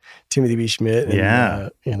got Timothy B. Schmidt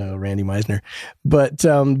and Randy Meisner. But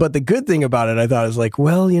the good thing about it, I thought, is like,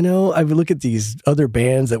 well, I would look at these other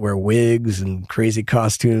bands that wear wigs and crazy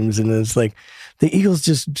costumes, and it's like the Eagles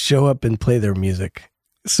just show up and play their music.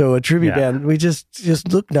 So a tribute band, we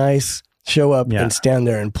just look nice, show up and stand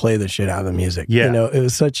there and play the shit out of the music. Yeah. It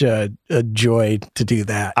was such a joy to do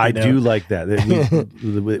that. I do like that.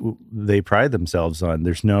 They pride themselves on,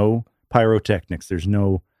 there's no pyrotechnics. There's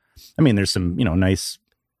no, there's some, nice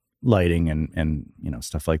lighting and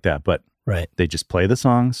stuff like that, but they just play the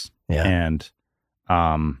songs. Yeah.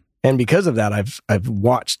 And because of that, I've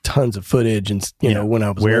watched tons of footage and, when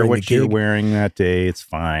I was wear wearing what the gig. you're wearing that day. It's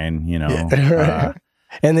fine,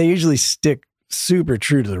 And they usually stick super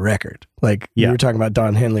true to the record. Like you were talking about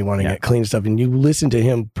Don Henley wanting to get clean stuff, and you listen to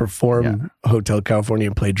him perform Hotel California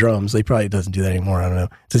and play drums. He probably doesn't do that anymore. I don't know.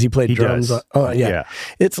 Does he play drums? Does. Oh yeah.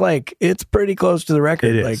 It's like, it's pretty close to the record.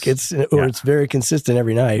 It is. Like it's very consistent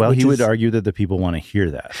every night. Well, he would argue that the people want to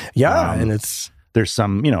hear that. Yeah. And there's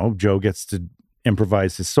some, Joe gets to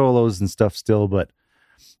improvise his solos and stuff still, but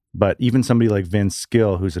even somebody like Vince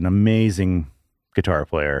Gill, who's an amazing guitar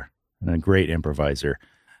player and a great improviser,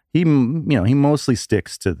 he mostly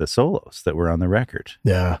sticks to the solos that were on the record.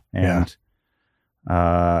 Yeah. And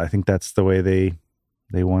I think that's the way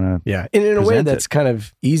they want to. Yeah. And in a way that's kind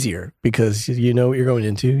of easier, because you know what you're going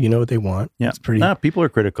into, you know what they want. Yeah. It's pretty. People are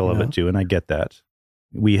critical of it too, and I get that.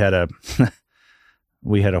 We had a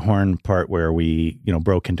horn part where we,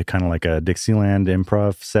 broke into kind of like a Dixieland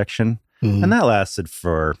improv section, and that lasted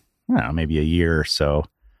for maybe a year or so.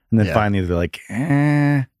 And then finally they're like,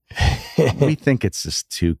 we think it's just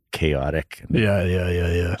too chaotic. And,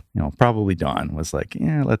 Yeah. Probably Don was like,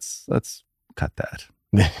 let's cut that.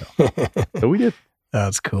 So we did.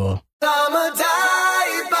 That's cool. I'm a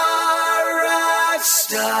rock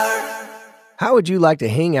star. How would you like to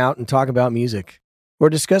hang out and talk about music, or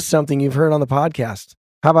discuss something you've heard on the podcast?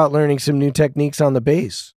 How about learning some new techniques on the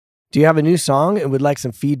bass? Do you have a new song and would like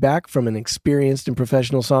some feedback from an experienced and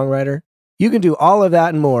professional songwriter? You can do all of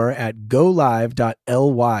that and more at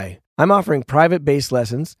golive.ly. I'm offering private bass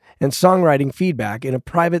lessons and songwriting feedback in a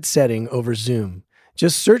private setting over Zoom.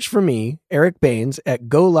 Just search for me, Eric Baines, at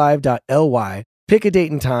golive.ly, pick a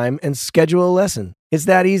date and time, and schedule a lesson. It's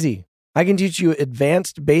that easy. I can teach you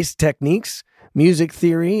advanced bass techniques, music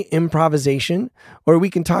theory, improvisation, or we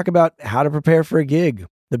can talk about how to prepare for a gig,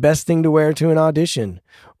 the best thing to wear to an audition,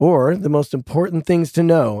 or the most important things to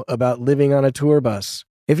know about living on a tour bus.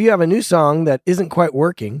 If you have a new song that isn't quite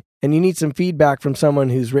working and you need some feedback from someone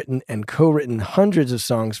who's written and co-written hundreds of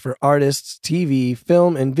songs for artists, TV,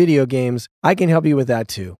 film, and video games, I can help you with that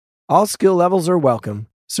too. All skill levels are welcome.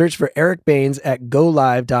 Search for Eric Baines at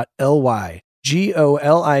golive.ly,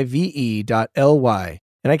 golive.ly,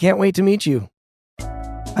 and I can't wait to meet you.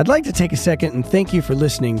 I'd like to take a second and thank you for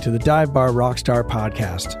listening to the Dive Bar Rockstar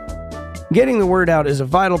podcast. Getting the word out is a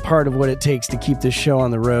vital part of what it takes to keep this show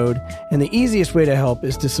on the road, and the easiest way to help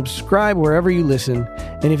is to subscribe wherever you listen,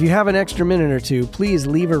 and if you have an extra minute or two, please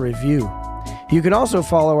leave a review. You can also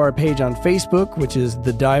follow our page on Facebook, which is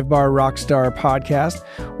the Dive Bar Rockstar Podcast,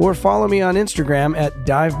 or follow me on Instagram at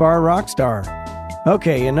Dive Bar Rockstar.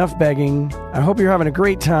 Okay, enough begging. I hope you're having a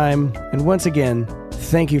great time, and once again,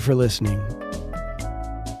 thank you for listening.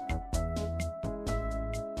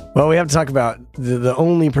 Well, we have to talk about the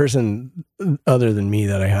only person other than me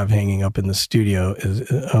that I have hanging up in the studio is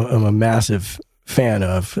I'm a massive fan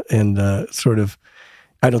of, and sort of,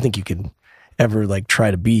 I don't think you could ever like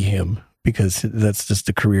try to be him, because that's just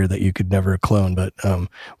a career that you could never clone. But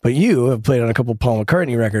you have played on a couple Paul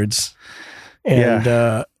McCartney records,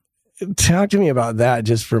 and talk to me about that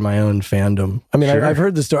just for my own fandom. I mean, Sure. I've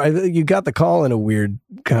heard the story. You got the call in a weird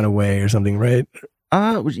kind of way or something, right?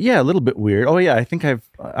 Yeah, a little bit weird. Oh yeah, I think I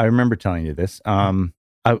remember telling you this. Well,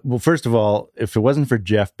 first of all, if it wasn't for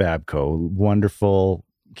Jeff Babco, wonderful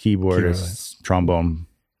keyboardist, trombone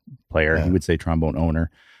player, he would say trombone owner.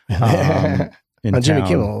 in on Jimmy town,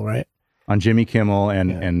 Kimmel, right? on Jimmy Kimmel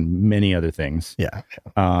and many other things. Yeah.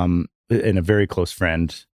 And a very close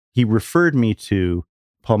friend. He referred me to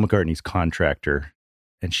Paul McCartney's contractor,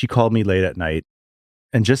 and she called me late at night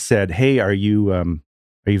and just said, "Hey, are you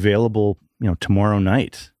available, tomorrow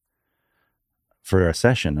night for a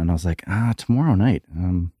session?" And I was like, tomorrow night?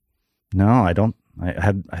 No, I don't.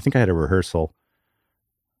 I think I had a rehearsal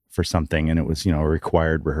for something, and it was, a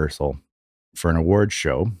required rehearsal for an awards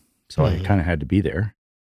show. So I kind of had to be there.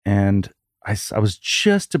 And I was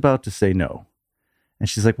just about to say no. And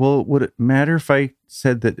she's like, "Well, would it matter if I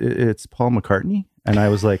said that it's Paul McCartney?" And I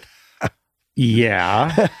was like,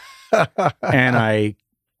 "Yeah." And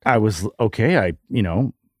I was okay.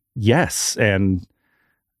 Yes. And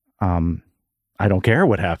I don't care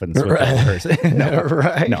what happens with that person. No,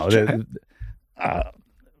 right. No,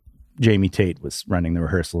 Jamie Tate was running the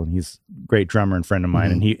rehearsal, and he's a great drummer and friend of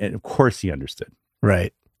mine. And of course he understood.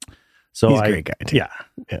 Right. So he's a great guy too.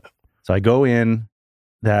 Yeah. So I go in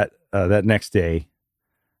that next day,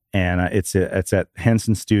 and it's at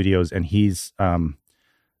Henson Studios, and he's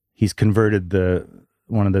converted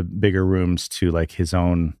one of the bigger rooms to like his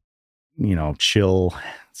own, chill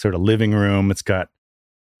sort of living room. It's got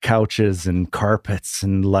couches and carpets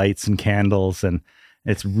and lights and candles, and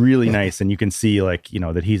it's really nice. And you can see like,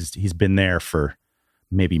 that he's been there for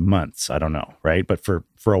maybe months. I don't know. Right. But for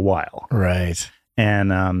a while. Right.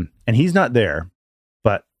 And he's not there,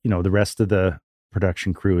 but the rest of the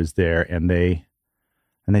production crew is there, and they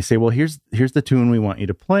say, "Well, here's the tune we want you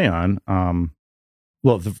to play on."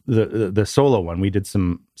 Well, the solo one, we did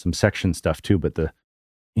some section stuff too, but the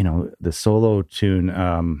solo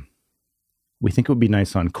tune, we think it would be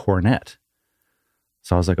nice on cornet.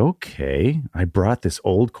 So I was like, okay. I brought this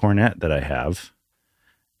old cornet that I have,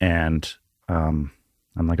 and I'm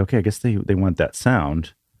like, okay, I guess they want that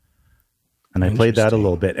sound. And I played that a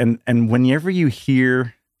little bit. And whenever you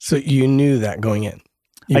hear, so you knew that going in.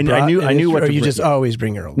 I knew what. Or you just always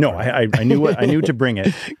bring your own. No, I knew to bring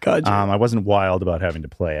it. Gotcha. I wasn't wild about having to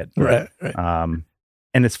play it. Right.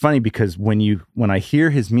 And it's funny because when I hear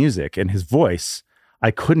his music and his voice,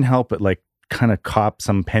 I couldn't help but like kind of cop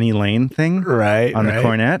some Penny Lane thing on the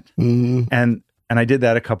cornet. Mm-hmm. And I did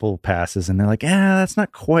that a couple passes, and they're like, that's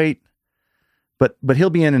not quite, but he'll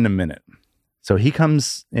be in a minute. So he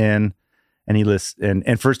comes in, and he lists,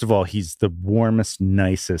 and first of all, he's the warmest,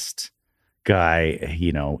 nicest guy.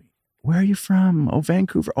 Where are you from? Oh,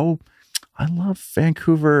 Vancouver. Oh, I love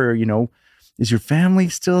Vancouver. Is your family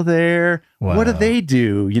still there? Wow. What do they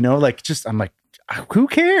do? I'm like, who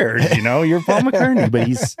cares? You're Paul McCartney, but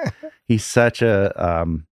he's such a,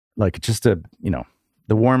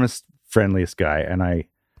 the warmest, friendliest guy. And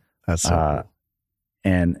that's so cool.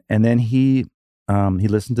 And then he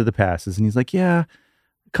listened to the passes, and he's like, yeah,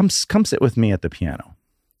 come sit with me at the piano.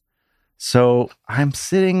 So I'm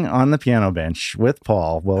sitting on the piano bench with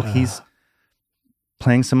Paul while he's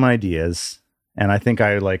playing some ideas. And I think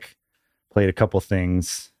I like played a couple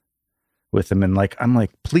things with him, and like, I'm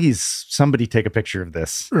like, please, somebody take a picture of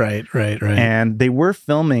this. Right. And they were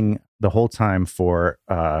filming the whole time for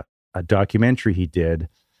a documentary he did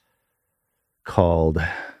called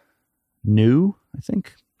New, I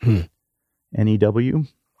think. NEW.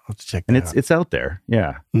 I'll have to check that and out. it's out there.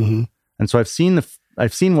 Yeah. Mm-hmm. And so I've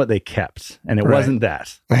seen what they kept, and it wasn't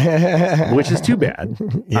that, which is too bad.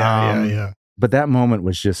 Yeah. But that moment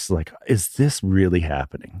was just like, is this really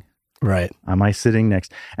happening? Right. Am I sitting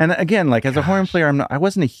next? And again, like as a horn player, I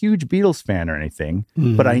wasn't a huge Beatles fan or anything,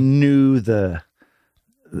 but I knew the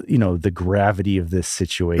gravity of this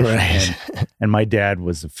situation. Right. And my dad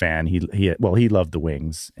was a fan. He loved the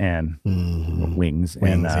Wings and Wings,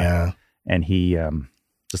 and he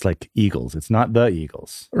just like Eagles. It's not the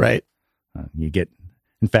Eagles, right?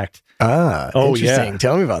 In fact, interesting.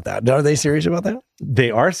 Tell me about that. Are they serious about that? They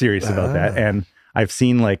are serious about that, and I've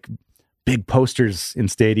seen like big posters in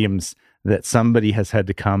stadiums that somebody has had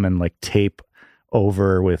to come and like tape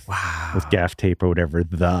over with gaff tape or whatever.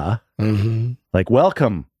 Like,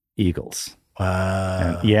 welcome Eagles.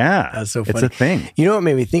 Wow. And that's so funny. It's a thing. You know what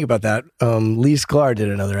made me think about that? Lee Sklar did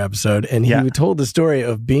another episode, and he told the story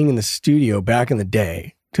of being in the studio back in the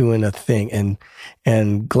day doing a thing,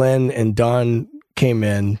 and Glenn and Don came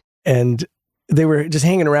in, and they were just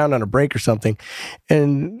hanging around on a break or something,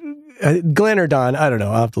 and Glenn or Don, I don't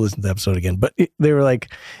know, I'll have to listen to the episode again, but they were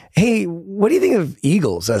like, hey, what do you think of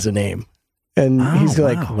Eagles as a name? And he's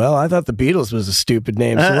like, well, I thought the Beatles was a stupid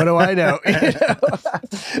name, so what do I know?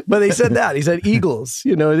 But they said that. He said Eagles.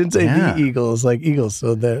 It didn't say the Eagles, like Eagles.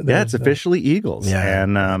 So it's officially Eagles. Yeah,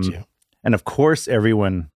 and of course,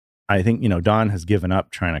 everyone, I think, Don has given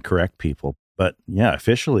up trying to correct people. But yeah,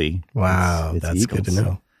 officially, wow, it's that's Eagles. good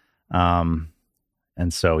to know.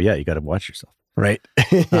 And so, yeah, you got to watch yourself. Right.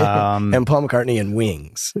 And Paul McCartney and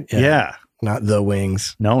Wings. Yeah. Not the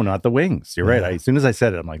Wings. No, not the Wings. You're right. As soon as I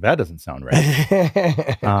said it, I'm like, that doesn't sound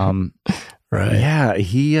right. Right. Yeah,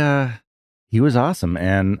 he was awesome.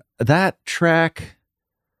 And that track,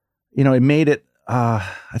 it made it,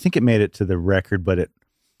 I think it made it to the record, but it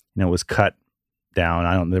was cut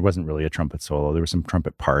down. There wasn't really a trumpet solo. There were some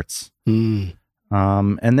trumpet parts. And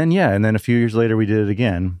then a few years later we did it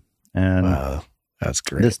again. And wow, that's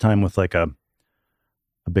great. This time with like a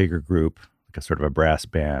bigger group, like a sort of a brass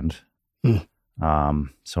band.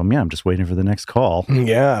 So I'm just waiting for the next call.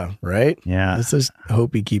 Yeah, right. Yeah. Let's just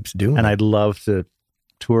hope he keeps doing and it. I'd love to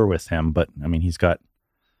tour with him, but I mean, he's got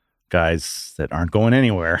guys that aren't going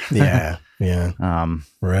anywhere. Yeah.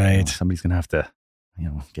 Right. Somebody's gonna have to,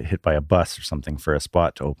 get hit by a bus or something for a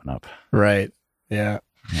spot to open up. Right. Yeah.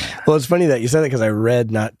 Well, it's funny that you said that because I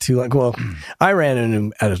read not too long. Well, I ran into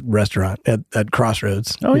him at a restaurant at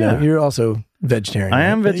Crossroads. Oh, yeah. You're also vegetarian. I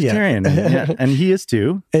am vegetarian. Yeah. And he is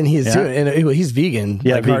too. And he is too. And he's vegan.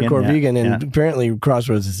 Yeah, like vegan, hardcore yeah, vegan. And apparently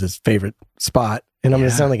Crossroads is his favorite spot. And I'm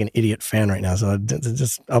going to sound like an idiot fan right now. So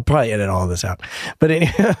I'll probably edit all of this out. But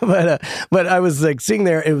anyway, but I was like sitting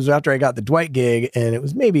there. It was after I got the Dwight gig, and it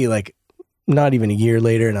was maybe like not even a year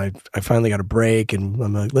later, and I finally got a break, and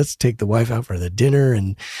I'm like, let's take the wife out for the dinner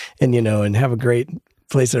and have a great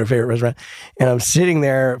place at our favorite restaurant. And I'm sitting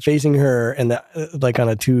there facing her and like on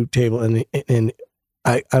a two table, and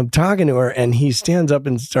I'm talking to her, and he stands up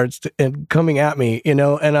and starts coming at me, and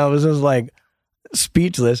I was just like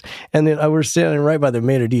speechless. And then I was standing right by the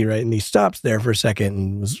Maynard, right? And he stops there for a second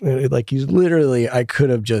and was like, he's literally, I could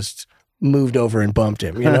have just moved over and bumped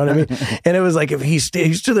him, you know what I mean? And it was like, if he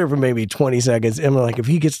stood there for maybe 20 seconds, and I'm like, if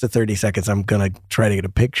he gets to 30 seconds, I'm going to try to get a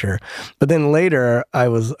picture. But then later I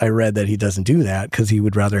read that he doesn't do that because he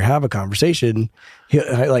would rather have a conversation.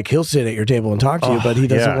 He'll sit at your table and talk to you, but he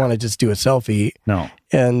doesn't want to just do a selfie. No.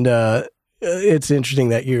 And it's interesting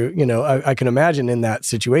that I can imagine in that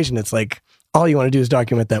situation, it's like, all you want to do is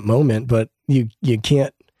document that moment, but you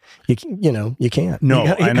can't. You can't. No,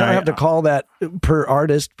 you kind of have to call that per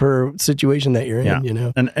artist, per situation that you're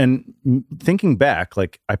in. And thinking back,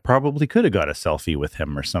 like I probably could have got a selfie with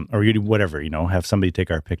him or something, or whatever. Have somebody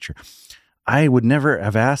take our picture. I would never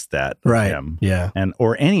have asked that of him,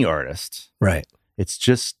 or any artist. Right. It's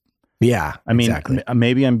just, I mean, exactly.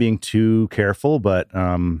 Maybe I'm being too careful, but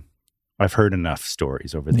I've heard enough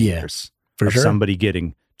stories over the years of somebody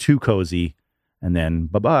getting too cozy and then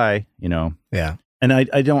bye-bye. Yeah. And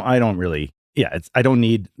I don't really, I don't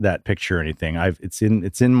need that picture or anything. It's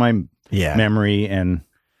in my memory, and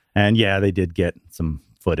they did get some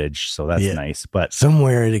footage, so that's nice. But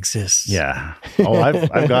somewhere it exists. Yeah. Oh,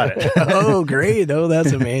 I've got it. Oh, great. Oh,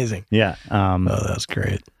 that's amazing. Yeah. Oh, that's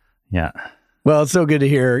great. Yeah. Well, it's so good to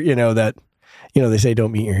hear, that, they say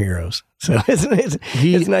don't meet your heroes. So it's nice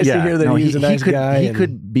to hear that he's a nice guy. He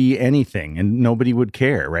could be anything, and nobody would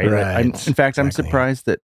care, right? In fact, I'm surprised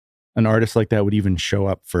that an artist like that would even show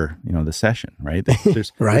up for, the session, right?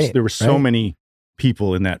 There were so many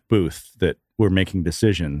people in that booth that were making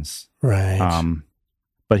decisions. Right.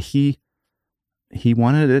 But he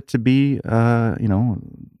wanted it to be,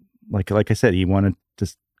 like I said, he wanted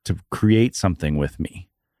to create something with me.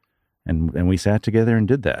 And we sat together and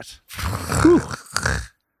did that.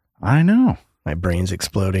 I know. My brain's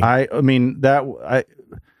exploding. I mean,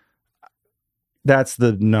 that's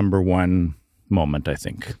the number one moment, I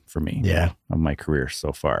think, for me, of my career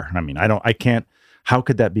so far. I mean, how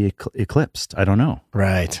could that be eclipsed? I don't know.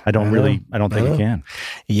 Right. I don't think it can.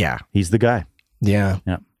 Yeah. He's the guy. Yeah.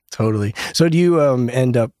 Totally. So do you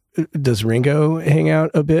does Ringo hang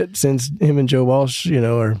out a bit, since him and Joe Walsh,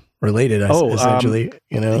 are related, essentially,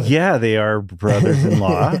 Yeah, they are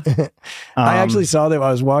brothers-in-law. I actually saw them.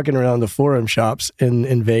 I was walking around the Forum shops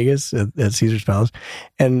in Vegas at Caesar's Palace.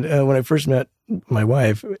 And when I first met my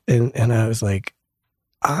wife, and I was like,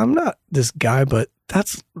 I'm not this guy, but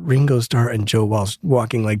that's Ringo Starr and Joe Walsh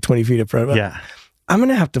walking like 20 feet in front. Yeah. I'm going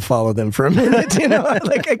to have to follow them for a minute,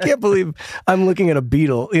 like, I can't believe I'm looking at a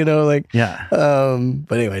Beatle, Yeah.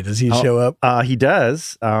 But anyway, does he show up? He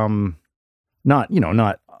does.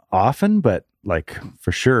 Not often, but like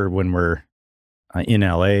for sure when we're in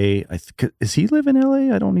LA. Does he live in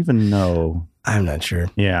LA? I don't even know. I'm not sure.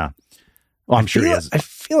 Yeah. Well, I'm sure he has. I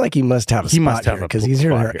feel like he must have a spot here, because he's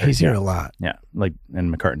here. He's here a lot. Yeah. Like,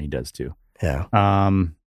 and McCartney does too. Yeah.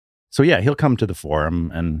 So yeah, he'll come to the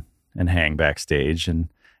Forum and hang backstage, and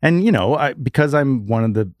because I'm one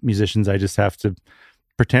of the musicians, I just have to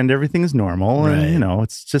pretend everything's normal, and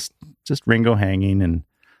it's just Ringo hanging, and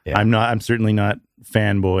I'm certainly not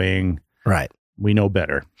fanboying. Right. We know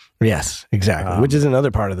better. Yes, exactly. Which is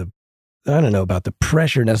another part of I don't know about the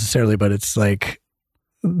pressure necessarily, but it's like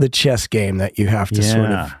the chess game that you have to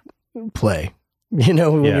sort of play, when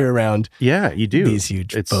you're around. Yeah, you do. These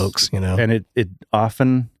huge folks, And it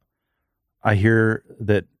often, I hear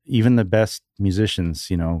that even the best musicians,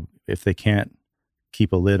 if they can't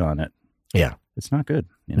keep a lid on it, it's not good.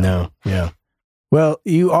 No, yeah. Well,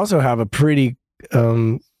 you also have a pretty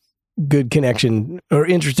good connection or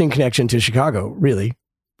interesting connection to Chicago, really,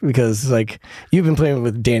 because like you've been playing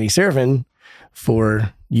with Danny Serafin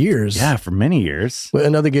for years. Yeah, for many years.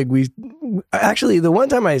 Another gig actually, the one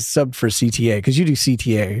time I subbed for CTA, because you do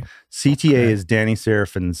CTA. CTA is Danny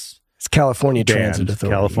Serafin's It's California band, Transit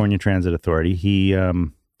Authority. California Transit Authority. He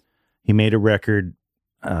made a record,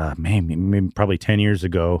 maybe probably 10 years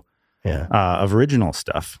ago, of original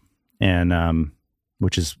stuff, and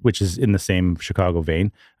which is in the same Chicago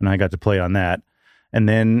vein, and I got to play on that. And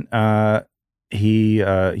then he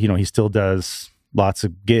still does lots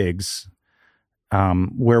of gigs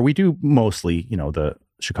where we do mostly the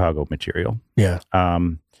Chicago material. Yeah. I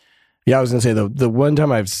was gonna say the one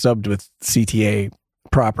time I've subbed with CTA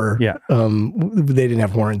proper, they didn't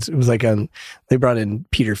have horns. It was like they brought in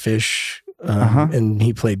Peter Fish. And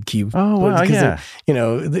he played keyboards. Oh, wow, yeah.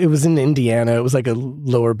 It was in Indiana. It was like a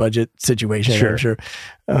lower budget situation, sure. I'm sure.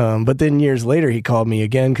 But then years later, he called me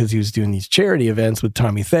again because he was doing these charity events with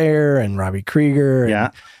Tommy Thayer and Robbie Krieger.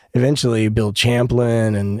 And eventually Bill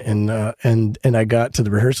Champlin and I got to the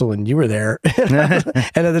rehearsal and you were there. And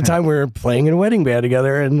at the time we were playing in a wedding band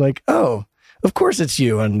together and like, oh, of course it's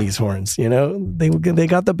you on these horns. They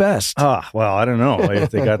got the best. Oh, well, I don't know.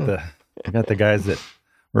 They got the guys that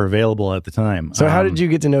were available at the time. So how did you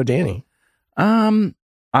get to know Danny?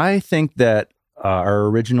 I think that our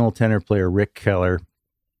original tenor player, Rick Keller,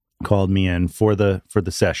 called me in for the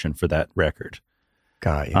session for that record.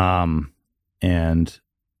 Got you. And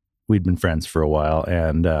we'd been friends for a while,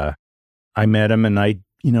 and I met him, and I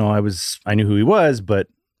knew who he was, but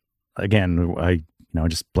again, I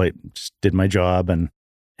just did my job, and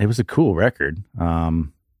it was a cool record. A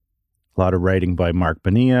lot of writing by Mark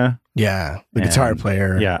Bonilla. Yeah, the guitar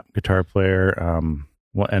player. Yeah, guitar player.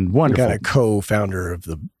 And wonderful. Kind of co-founder of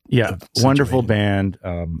the wonderful band.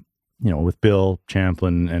 With Bill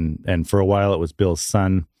Champlin, and for a while it was Bill's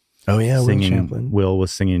son. Oh yeah, singing, Will Champlin. Will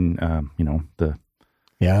was singing. The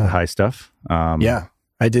high stuff.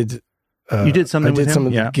 I did. You did something. I did some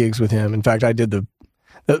of the gigs with him. In fact, I did the.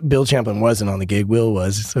 Bill Champlin wasn't on the gig. Will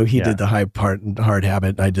was, so he did the high part, Hard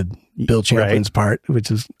Habit. I did Bill Champlin's part, which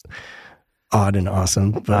is odd and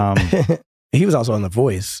awesome. But he was also on The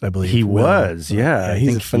Voice, I believe. He was, yeah.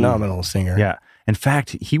 He's a phenomenal singer. Yeah. In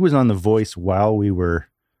fact, he was on The Voice while we were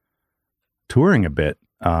touring a bit.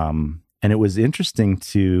 And it was interesting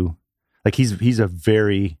to, like, he's a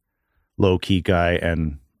very low key guy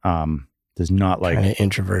and does not like, kind of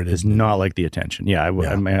introverted. Does not like the attention. Yeah. I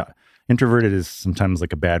mean, introverted is sometimes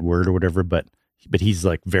like a bad word or whatever, but he's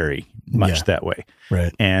like very much that way.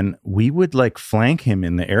 Right. And we would like flank him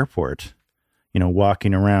in the airport,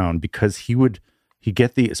 walking around, because he'd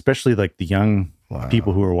get especially like the young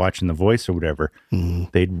people who were watching The Voice or whatever,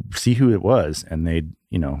 they'd see who it was and they'd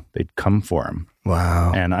come for him.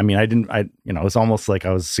 Wow. And I mean, it was almost like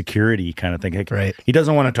I was security kind of thing. Like, right. He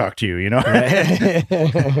doesn't want to talk to you, Right.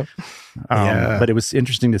 But it was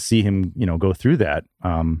interesting to see him, go through that,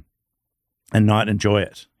 and not enjoy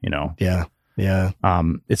it, Yeah. Yeah.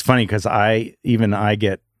 It's funny because I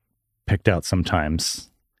get picked out sometimes,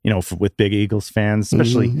 with Big Eagles fans,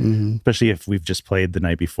 especially if we've just played the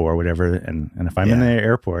night before or whatever. And if I'm in the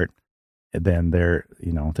airport, then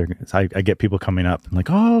I get people coming up and like,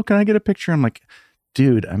 oh, can I get a picture? I'm like,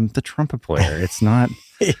 dude, I'm the trumpet player. It's not.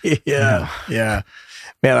 Yeah.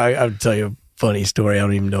 Man, I'll tell you a funny story. I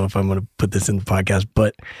don't even know if I'm going to put this in the podcast,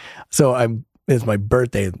 but it's my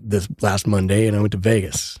birthday this last Monday and I went to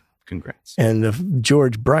Vegas. Congrats. And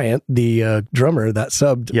George Bryant, the drummer that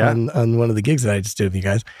subbed on one of the gigs that I just did with you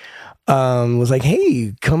guys, was like,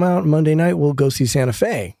 hey, come out Monday night. We'll go see Santa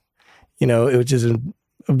Fe. Which is in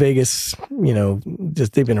Vegas,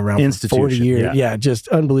 just they've been around for 40 years. Yeah, just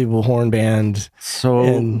unbelievable horn band.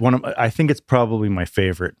 So I think it's probably my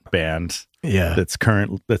favorite band. Yeah. That's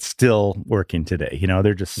still working today.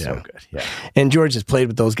 They're just so good. Yeah. And George has played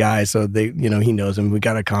with those guys, so they, he knows them. We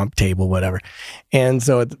got a comp table, whatever. And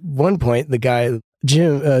so at one point, the guy,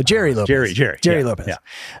 Jerry Lopez. Jerry Lopez.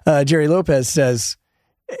 Yeah. Jerry Lopez says,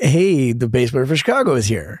 hey, the bass player for Chicago is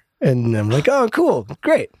here. And I'm like, oh, cool.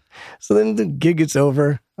 Great. So then the gig gets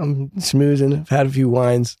over. I'm smoozing. I've had a few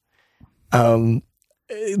wines.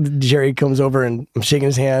 Jerry comes over and I'm shaking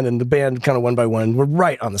his hand, and the band kind of one by one, we're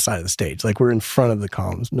right on the side of the stage. Like we're in front of the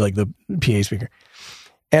columns, like the PA speaker.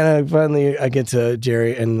 And I get to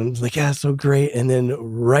Jerry and I'm like, yeah, so great. And then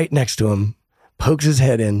right next to him, pokes his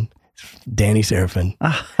head in, Danny Seraphin.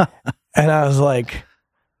 And I was like,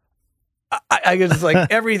 I just like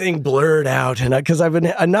everything blurred out. And because I've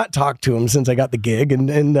not talked to him since I got the gig.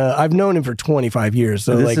 And I've known him for 25 years.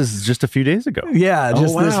 So this is just a few days ago. Yeah,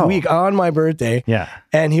 just this week on my birthday. Yeah.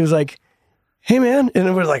 And he was like, hey man, and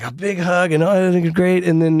it was like a big hug and I think it's great.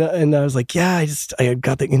 And then and I was like, yeah, I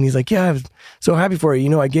got the, and he's like, yeah, I was so happy for you. You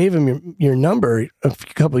know, I gave him your number a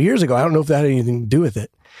couple of years ago. I don't know if that had anything to do with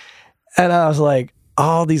it. And I was like,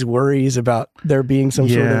 all these worries about there being some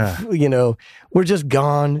sort of, you know, we're just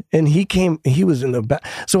gone. And he was in the back.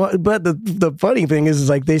 So, but the funny thing is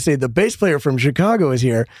like they say the bass player from Chicago is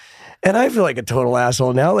here. And I feel like a total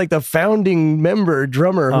asshole now. Like the founding member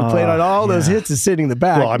drummer who played on all those hits is sitting in the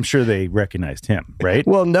back. Well, I'm sure they recognized him, right?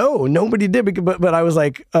 Well, no, nobody did. But I was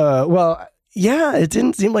like, well, yeah, it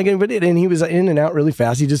didn't seem like anybody did. And he was in and out really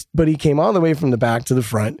fast. But he came all the way from the back to the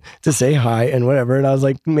front to say hi and whatever. And I was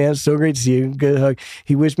like, man, it's so great to see you. Good hug.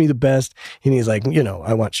 He wished me the best. And he's like, you know,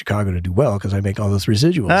 I want Chicago to do well because I make all those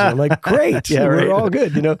residuals. And I'm like, great. Yeah, we're right. all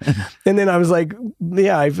good, you know? And then I was like,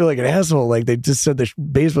 yeah, I feel like an asshole. Like they just said the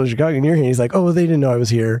bass player in Chicago and you're here. And he's like, oh, well, they didn't know I was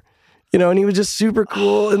here. You know, and he was just super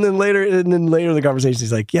cool. And then later in the conversation,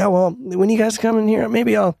 he's like, yeah, well, when you guys come in here,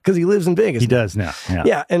 maybe because he lives in Vegas. He does now. Yeah.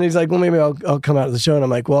 Yeah. And he's like, well, maybe I'll come out to the show. And I'm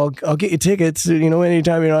like, well, I'll get you tickets, you know,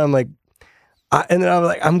 anytime, you know, I'm like, and then I was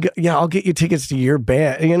like, I'll get you tickets to your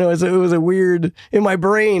band. You know, it was a weird, in my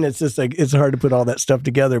brain, it's just like, it's hard to put all that stuff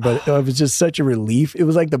together, but it was just such a relief. It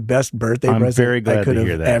was like the best birthday present very glad I could to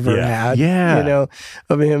hear have that. ever had. Yeah. You know,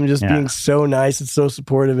 of him just being so nice and so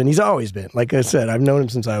supportive. And he's always been, like I said, I've known him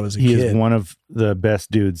since I was a kid. He is one of the best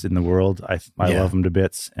dudes in the world. I love him to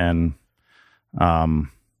bits. And,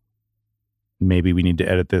 maybe we need to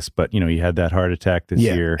edit this, but you know, he had that heart attack this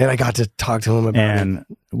year. And I got to talk to him about it. And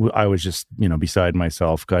I was just, you know, beside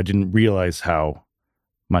myself. I didn't realize how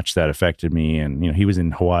much that affected me. And, you know, he was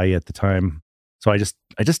in Hawaii at the time. So I just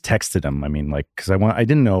texted him. I mean, like, cause I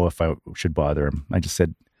didn't know if I should bother him. I just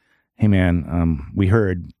said, hey man, we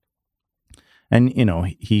heard, and you know,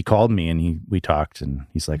 he called me and we talked and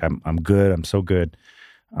he's like, I'm good. I'm so good.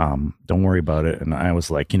 Don't worry about it. And I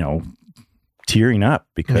was like, you know, tearing up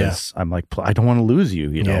because I'm like, I don't want to lose you,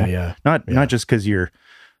 you know, not just because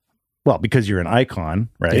because you're an icon,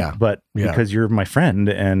 right? Yeah. But because you're my friend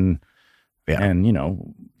and you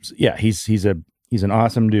know, he's an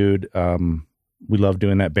awesome dude. We love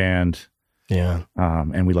doing that band. Yeah.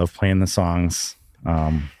 And we love playing the songs.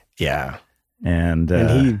 And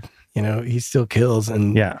he, you know, he still kills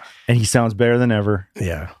and and he sounds better than ever.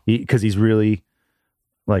 Yeah. Because he's really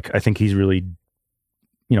like, I think he's really,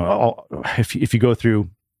 you know, if you go through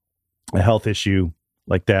a health issue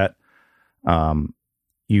like that,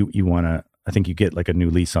 you want to, I think you get like a new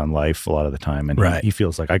lease on life a lot of the time. And he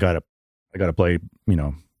feels like I gotta play, you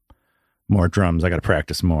know, more drums. I got to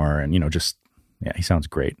practice more. And, you know, just, he sounds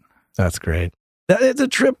great. That's great. It's a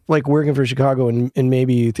trip like working for Chicago. And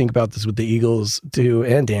maybe you think about this with the Eagles too,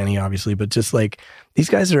 and Danny, obviously, but just like these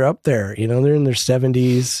guys are up there, you know, they're in their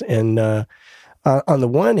 70s. And on the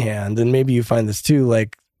one hand, and maybe you find this too,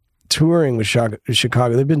 like touring with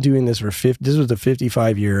Chicago, they've been doing this for this was the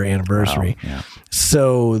 55-year anniversary. Wow. Yeah.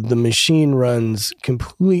 So the machine runs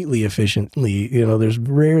completely efficiently. You know, there's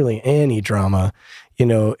rarely any drama. You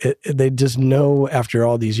know, they just know after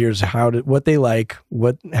all these years what they like,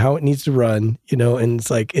 how it needs to run. You know, and it's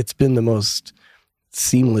like it's been the most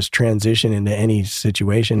seamless transition into any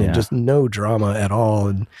situation, and just no drama at all.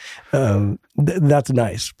 And that's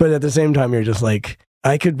nice. But at the same time, you're just like,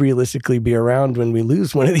 I could realistically be around when we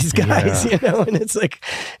lose one of these guys, you know, and it's like,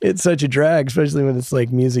 it's such a drag, especially when it's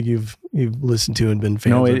like music you've listened to and been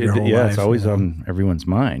fans of your whole life. It's always on everyone's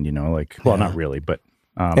mind, you know, like, well, not really, but.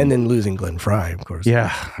 And then losing Glenn Fry, of course.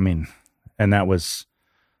 Yeah. I mean, and that was,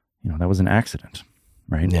 you know, that was an accident,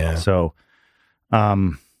 right? Yeah. So,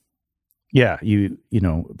 you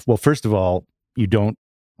know, well, first of all, you don't,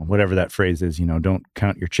 whatever that phrase is, you know, don't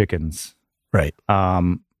count your chickens. Right.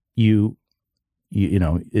 You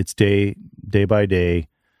know, it's day by day.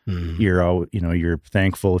 You're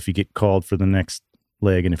thankful if you get called for the next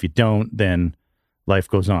leg. And if you don't, then life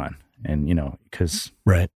goes on. And, you know, because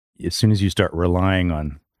as soon as you start relying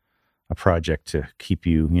on a project to keep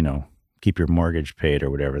you, you know, keep your mortgage paid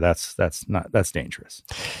or whatever, that's dangerous.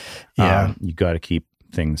 Yeah. You got to keep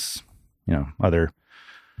things, you know, other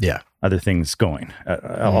things going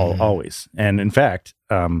always. And in fact,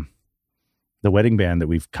 the wedding band that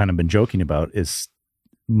we've kind of been joking about is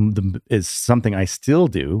something I still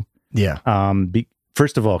do. Yeah.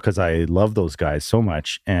 First of all, because I love those guys so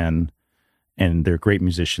much, and they're great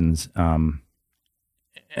musicians.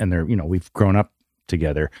 they're, we've grown up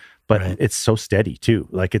together, but it's so steady too.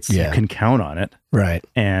 Like you can count on it. Right.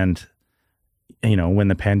 And, when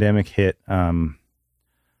the pandemic hit, that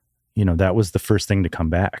was the first thing to come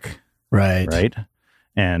back. Right. Right.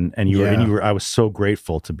 And you were, I was so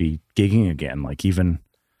grateful to be gigging again. Like even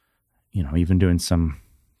doing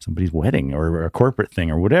somebody's wedding or a corporate thing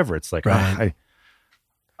or whatever. It's like,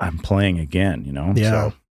 I'm playing again, Yeah.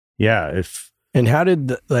 So yeah. And how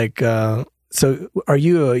did so are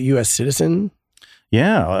you a U.S. citizen?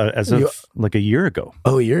 Yeah. As of like a year ago.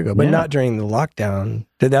 Oh, a year ago, but not during the lockdown.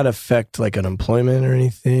 Did that affect like unemployment or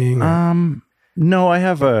anything? No, I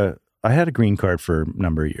had a green card for a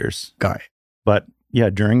number of years. Got it. But yeah,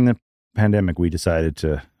 during the pandemic, we decided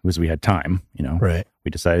because we had time, right. We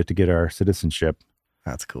decided to get our citizenship.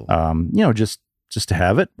 That's cool. Just to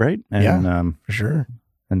have it. Right. And, for sure.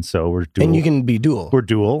 And so we're dual. And you can be dual. We're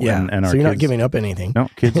dual. Yeah. And so our you're not kids, giving up anything. No,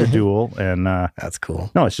 kids are dual. And that's cool.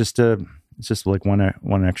 No, it's just like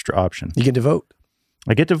one extra option. You get to vote.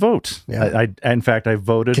 I get to vote. Yeah. In fact, I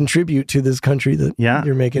voted. Contribute to this country that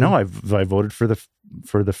you're making. No, I voted for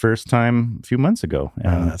the first time a few months ago.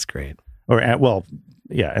 And, that's great.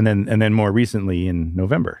 And then more recently in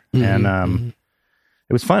November. Mm-hmm. And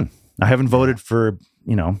it was fun. I haven't voted for,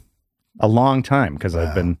 a long time because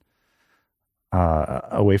I've been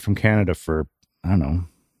away from Canada for, I don't know,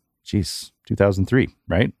 2003,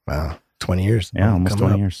 right? Wow. 20 years. Yeah, almost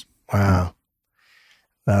 20 years. Wow.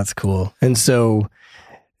 That's cool. And so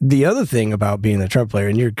the other thing about being a trumpet player,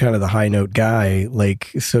 and you're kind of the high note guy,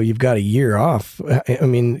 so you've got a year off. I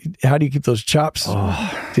mean, how do you keep those chops?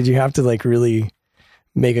 Oh. Did you have to really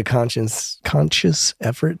make a conscious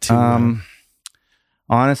effort to?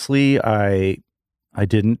 Honestly, I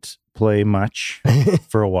didn't play much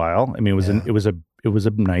for a while. I mean, it was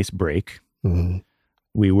a nice break. Mm-hmm.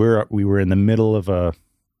 We were in the middle of a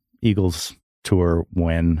Eagles tour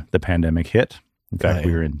when the pandemic hit. In fact,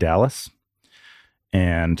 we were in Dallas,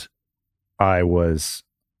 and I was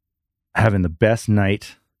having the best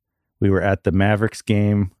night. We were at the Mavericks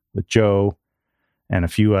game with Joe and a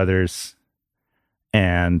few others,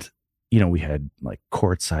 and we had like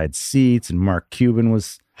courtside seats, and Mark Cuban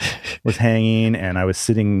was hanging, and I was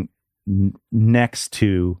sitting next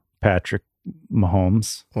to Patrick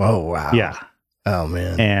Mahomes. Oh wow! Yeah. Oh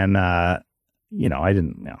man. And I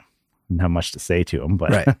didn't have much to say to him, but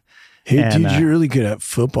right. Hey, dude, you're really good at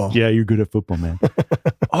football. Yeah, you're good at football, man.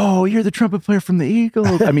 Oh, you're the trumpet player from the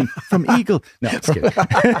Eagles. I mean, from Eagle. No, it's kidding.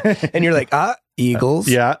 And you're like, Eagles.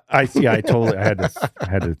 Yeah, I totally. I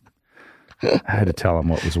had to tell him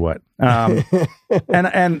what was what. And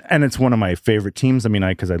it's one of my favorite teams. I mean,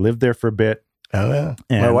 because I lived there for a bit. Oh yeah,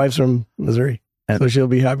 my wife's from Missouri, so she'll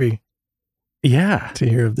be happy. Yeah, to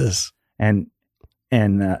hear of this.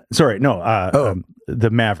 The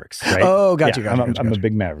Mavericks, right? Oh, gotcha. I'm a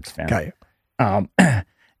big Mavericks fan. Got you.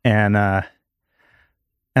 And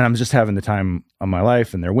I'm just having the time of my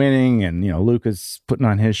life, and they're winning, and Luca's putting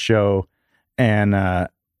on his show, and I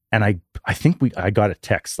think I got a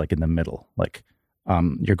text like in the middle, like,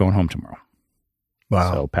 you're going home tomorrow.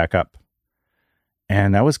 Wow. So pack up.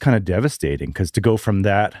 And that was kind of devastating because to go from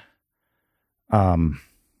that,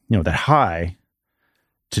 that high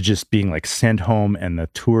to just being like sent home and the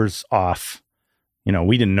tour's off.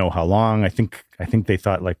 We didn't know how long. I think they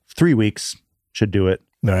thought like 3 weeks should do it.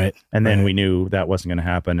 Right. And then we knew that wasn't going to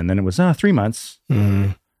happen. And then it was 3 months.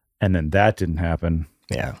 Mm-hmm. And then that didn't happen.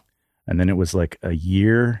 Yeah. And then it was like a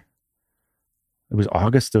year. It was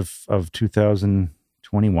August of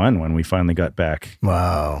 2021 when we finally got back.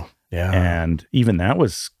 Wow. Yeah. And even that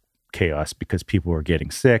was chaos because people were getting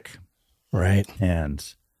sick. Right.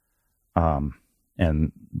 And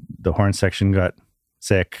the horn section got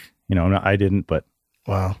sick. No, I didn't, but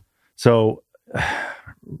wow. So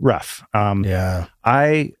rough. Yeah.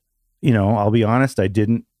 I'll be honest, I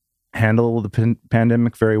didn't handle the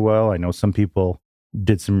pandemic very well. I know some people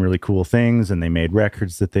did some really cool things and they made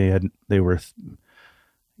records that they were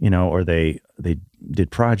or they did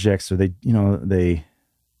projects, or they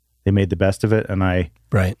made the best of it. And I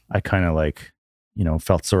kind of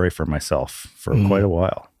felt sorry for myself for quite a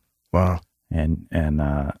while. Wow. And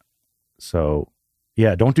so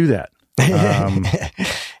yeah, don't do that.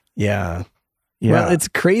 Yeah. Well, it's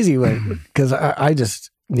crazy because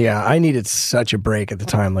I needed such a break at the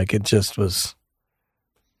time. Like it just was,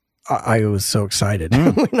 I was so excited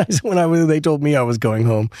when they told me I was going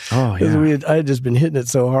home. Oh yeah. I had just been hitting it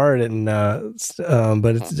so hard, and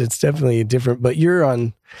but it's definitely different. But you're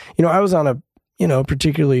on, I was on a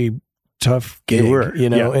particularly tough gig,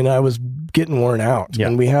 and I was getting worn out,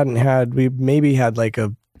 and we maybe had like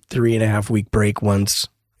a 3.5 week break once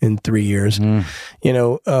in 3 years,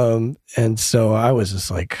 and so I was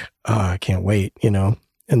just like, I can't wait,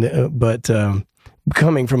 but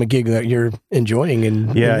coming from a gig that you're enjoying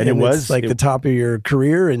and it was like the top of your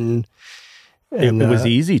career and it was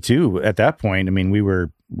easy too at that point. I mean,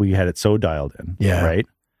 we had it so dialed in, right?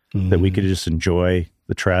 Mm-hmm. That we could just enjoy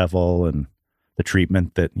the travel and the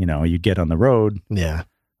treatment that, you get on the road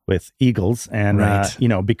with Eagles. And,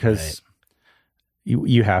 because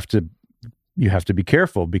you have to be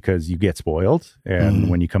careful because you get spoiled. And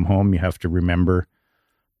when you come home, you have to remember,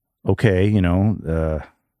 okay,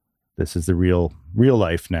 this is the real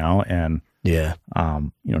life now. And,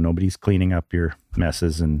 nobody's cleaning up your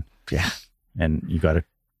messes and you got to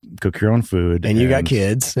cook your own food. And you got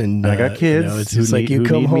kids and I got kids. It's just like you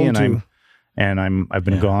come home to... I've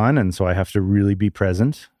been gone, and so I have to really be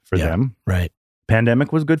present for them. Right.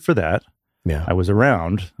 Pandemic was good for that. Yeah. I was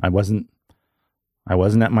around. I wasn't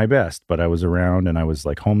at my best, but I was around, and I was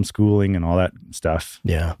like homeschooling and all that stuff.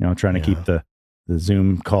 Yeah. Trying to keep the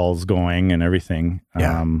Zoom calls going and everything.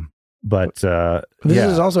 Yeah. But this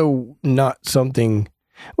is also not something.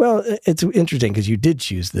 Well, it's interesting because you did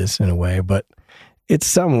choose this in a way, but it's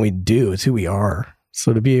something we do. It's who we are.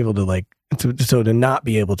 So to be able to to not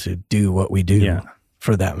be able to do what we do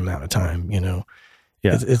for that amount of time,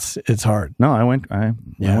 it's hard. No, I went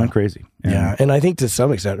crazy. And I think to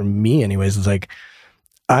some extent, me anyways, it's like,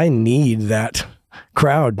 I need that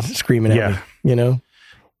crowd screaming at me,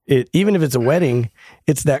 even if it's a wedding,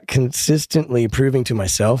 it's that consistently proving to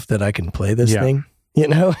myself that I can play this thing,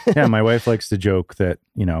 Yeah. My wife likes to joke that,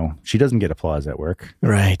 she doesn't get applause at work.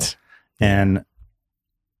 Right. And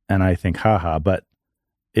I think, haha, but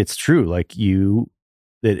it's true. Like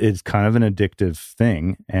it's kind of an addictive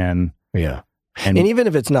thing. And even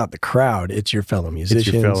if it's not the crowd, it's your fellow musicians.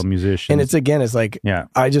 It's your fellow musicians. And it's like,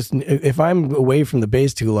 if I'm away from the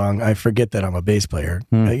bass too long, I forget that I'm a bass player.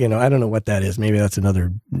 I don't know what that is. Maybe that's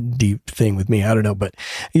another deep thing with me. I don't know. But,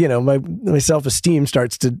 my self-esteem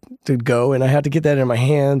starts to go, and I have to get that in my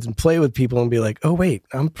hands and play with people and be like, oh, wait,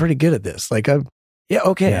 I'm pretty good at this. Like I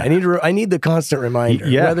need the constant reminder,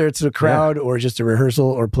 whether it's a crowd or just a rehearsal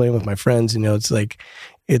or playing with my friends. It's like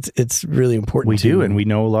it's really important. We do, and we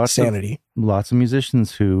know lots of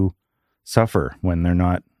musicians who suffer when they're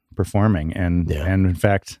not performing, and in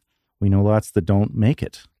fact, we know lots that don't make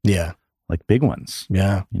it. Yeah, like big ones.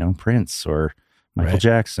 Yeah, Prince or Michael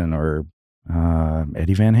Jackson or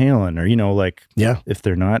Eddie Van Halen, or if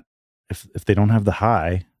they're not, if they don't have the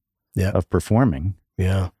high of performing,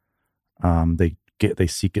 they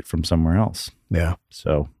seek it from somewhere else. Yeah.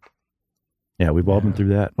 So, we've all been through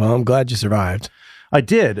that. Well, I'm glad you survived. I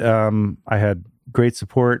did. I had great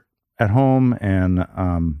support at home, and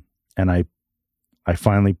I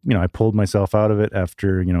finally, I pulled myself out of it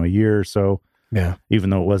after, a year or so. Yeah.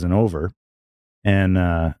 Even though it wasn't over, and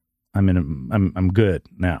I'm good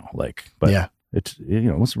now. It's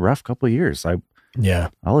it was a rough couple of years. I'll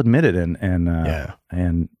admit it,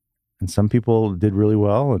 and some people did really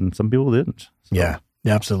well, and some people didn't. So, yeah,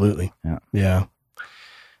 absolutely. Yeah.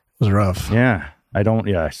 It was rough. Yeah. I don't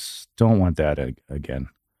want that again.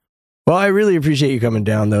 Well, I really appreciate you coming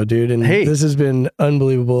down though, dude. And this has been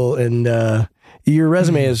unbelievable. And your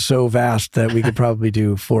resume is so vast that we could probably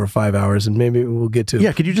do 4 or 5 hours, and maybe we'll get to.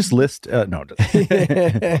 Yeah. Could you just list? No.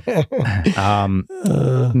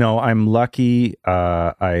 No, I'm lucky.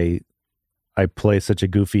 I play such a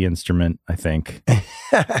goofy instrument, I think.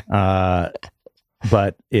 But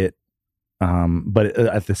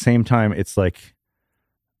at the same time, it's like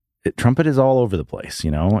trumpet is all over the place,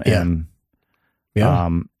 and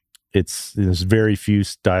there's very few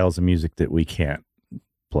styles of music that we can't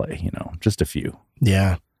play, just a few.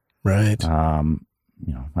 Yeah. Right. I don't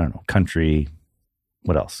know, country,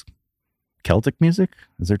 what else? Celtic music?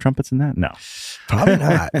 Is there trumpets in that? No, probably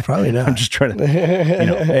not. I'm just trying to,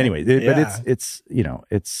 anyway, but it's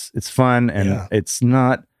fun, and it's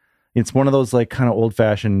one of those like kind of old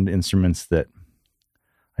fashioned instruments that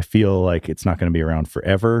I feel like it's not going to be around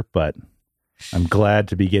forever, but I'm glad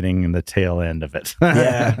to be getting in the tail end of it.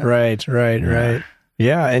 Yeah. Right.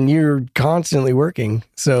 Yeah. And you're constantly working.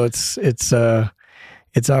 So it's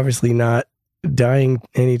obviously not dying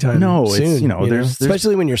anytime soon. It's,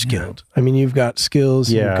 especially when you're skilled. I mean, you've got skills,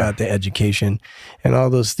 you've got the education, and all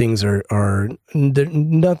those things are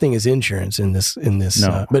nothing is insurance in this.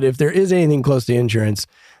 No. But if there is anything close to insurance,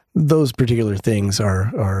 those particular things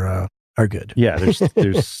are good. Yeah.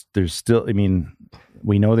 There's still, I mean,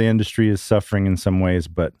 we know the industry is suffering in some ways,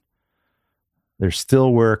 but there's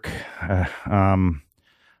still work. I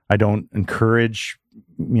don't encourage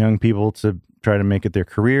young people to try to make it their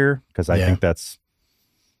career, because I think that's,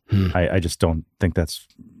 I just don't think that's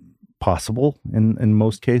possible in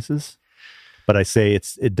most cases, but I say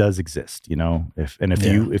it does exist, you know, if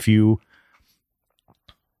you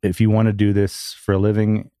want to do this for a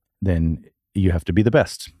living, then you have to be the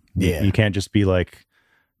best. Yeah. You can't just be like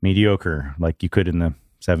mediocre like you could in the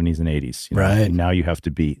 70s and 80s. You know? Right. Now you have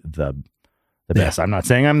to be the best. I'm not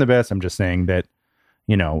saying I'm the best. I'm just saying that,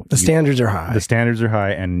 you know, the standards are high. The standards are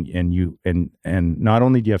high, and not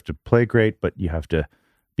only do you have to play great, but you have to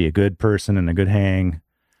be a good person and a good hang.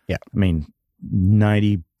 Yeah. I mean,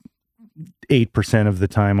 98% of the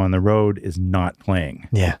time on the road is not playing.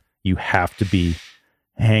 Yeah. You have to be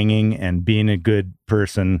hanging and being a good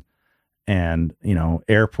person, and, you know,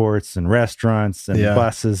 airports and restaurants and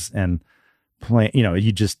buses and play, you know,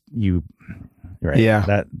 right.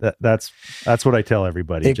 Yeah. That's what I tell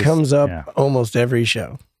everybody. It comes up almost every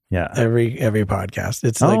show. Yeah. Every podcast.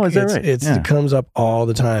 It's is that right? It comes up all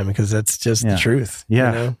the time because that's just the truth.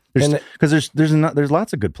 Yeah. You know? Because there's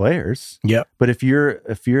lots of good players. Yep. But if you're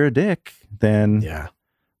a dick, then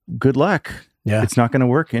good luck. Yeah. It's not going to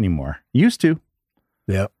work anymore. It used to.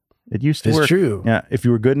 Yep. It used to work. It's true. Yeah. If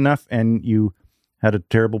you were good enough and you had a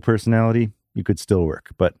terrible personality, you could still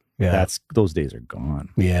work. But those days are gone.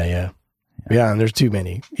 Yeah. And there's too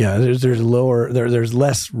many. Yeah, there's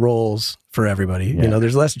less roles for everybody. Yeah. You know,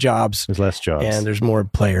 there's less jobs. There's less jobs. And there's more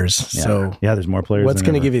players. Yeah. So there's more players. What's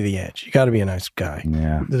going to give you the edge? You got to be a nice guy.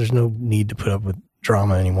 Yeah. There's no need to put up with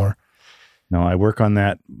drama anymore. No, I work on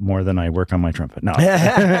that more than I work on my trumpet. No.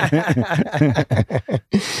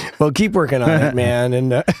 Well, keep working on it, man,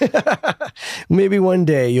 and maybe one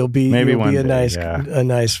day you'll be a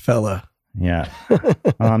nice fella. Yeah. Well,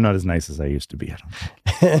 I'm not as nice as I used to be.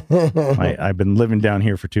 I've been living down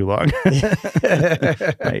here for too long.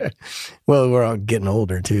 Well, we're all getting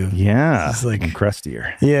older too. Yeah. It's like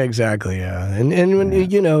crustier. Yeah, exactly. Yeah. And when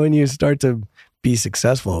when you start to be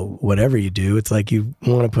successful, whatever you do, it's like you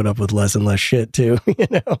want to put up with less and less shit too, you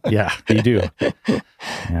know? Yeah, you do.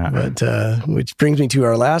 Yeah. But, which brings me to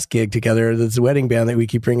our last gig together, this wedding band that we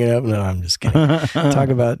keep bringing up. No, I'm just kidding. Talk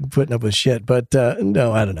about putting up with shit. But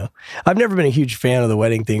no, I don't know. I've never been a huge fan of the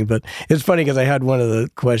wedding thing, but it's funny because I had one of the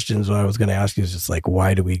questions I was going to ask you is just like,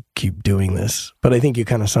 why do we keep doing this? But I think you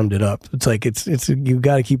kind of summed it up. It's like, it's you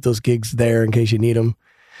got to keep those gigs there in case you need them.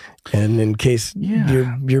 And in case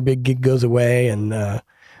your big gig goes away, and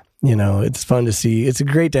it's fun to see. It's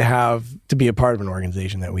great to be a part of an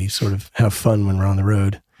organization that we sort of have fun when we're on the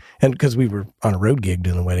road, and because we were on a road gig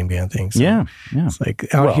doing the wedding band thing. So it's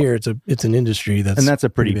like out here, it's an industry that's a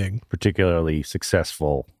pretty big, particularly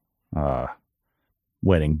successful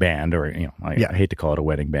wedding band, or I hate to call it a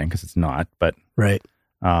wedding band because it's not, but right.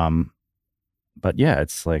 But yeah,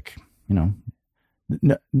 it's like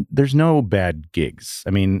No, there's no bad gigs.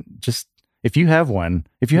 I mean, just if you have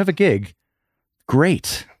a gig,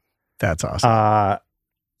 great. That's awesome.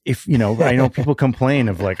 If I know people complain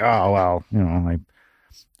of like, oh well,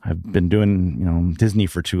 I've been doing Disney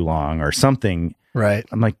for too long or something. Right.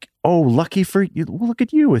 I'm like, oh, lucky for you. Well, look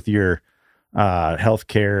at you with your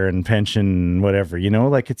healthcare and pension, whatever.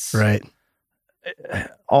 Like it's right.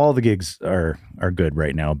 All the gigs are good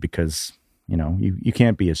right now because you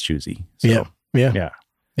can't be as choosy. So,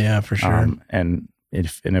 Yeah, for sure. And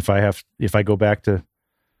if I go back to,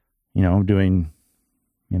 doing,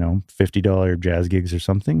 $50 jazz gigs or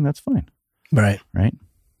something, that's fine. Right.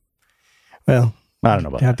 Well, I don't know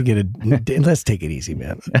about you have to get let's take it easy,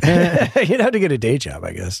 man. You'd have to get a day job,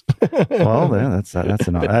 I guess. Well, that's not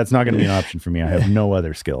going to be an option for me. I have no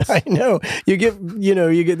other skills. I know. You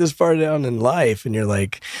get this far down in life and you're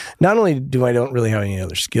like, not only I don't really have any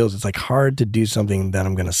other skills, it's like hard to do something that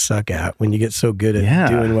I'm going to suck at when you get so good at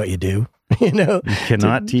doing what you do. You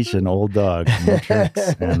cannot teach an old dog new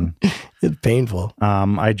tricks, and it's painful.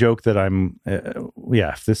 I joke that I'm,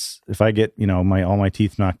 if I get all my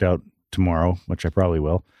teeth knocked out tomorrow, which I probably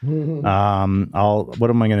will. What am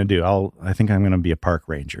I going to do? I think I'm going to be a park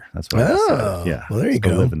ranger. That's what I decided. Yeah. Well, there you go.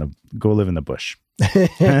 Go live in the bush.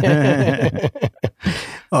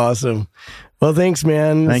 Awesome. Well, thanks,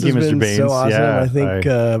 man. Thank you, Mr. Baines. So awesome. Yeah, I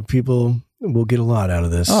think people will get a lot out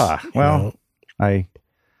of this. I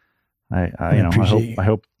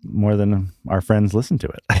hope more than our friends listen to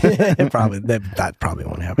it. that probably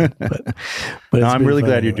won't happen. But no, I'm really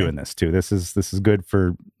glad you're doing this too. This is good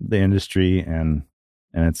for the industry, and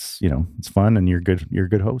it's it's fun, and you're a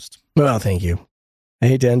good host. Well, thank you. I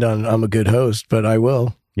hate to end on I'm a good host, but I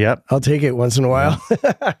will. Yep, I'll take it once in a while.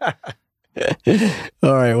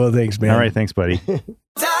 All right. Well, thanks, man. All right, thanks, buddy.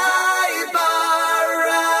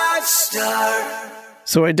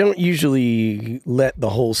 So I don't usually let the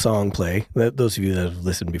whole song play. Those of you that have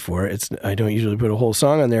listened before, I don't usually put a whole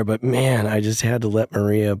song on there, but man, I just had to let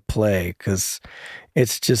Maria play because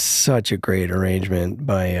it's just such a great arrangement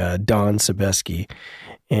by Don Sebesky,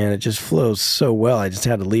 and it just flows so well. I just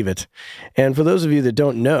had to leave it. And for those of you that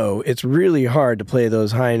don't know, it's really hard to play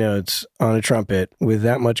those high notes on a trumpet with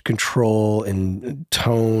that much control and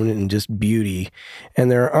tone and just beauty.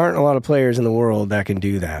 And there aren't a lot of players in the world that can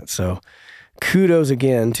do that. So kudos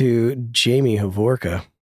again to Jamie HOVORKA.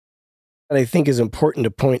 What I think is important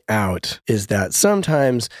to point out is that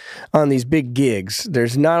sometimes on these big gigs,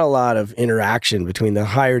 there's not a lot of interaction between the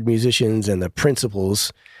hired musicians and the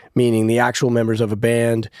principals, meaning the actual members of a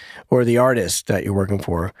band or the artist that you're working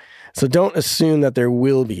for. So don't assume that there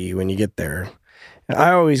will be when you get there.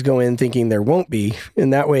 I always go in thinking there won't be,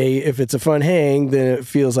 and that way, if it's a fun hang, then it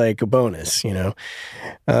feels like a bonus, you know.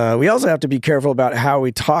 We also have to be careful about how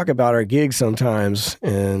we talk about our gigs sometimes,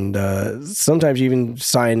 and sometimes you even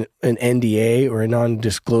sign an NDA or a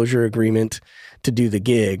non-disclosure agreement to do the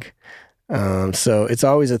gig. So it's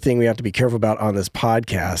always a thing we have to be careful about on this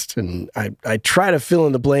podcast, and I try to fill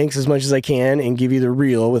in the blanks as much as I can and give you the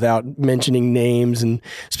real without mentioning names and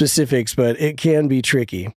specifics, but it can be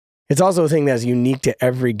tricky. It's also a thing that's unique to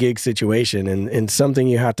every gig situation and something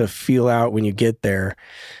you have to feel out when you get there.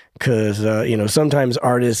 Because, sometimes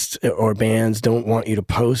artists or bands don't want you to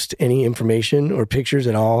post any information or pictures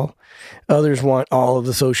at all. Others want all of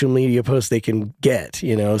the social media posts they can get,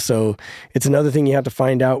 So it's another thing you have to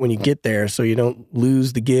find out when you get there so you don't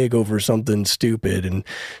lose the gig over something stupid and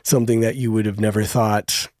something that you would have never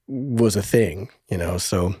thought was a thing,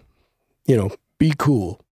 So, be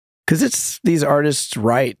cool. Because it's these artists'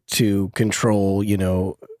 right to control,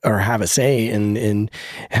 or have a say in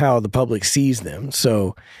how the public sees them.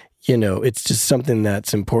 So, it's just something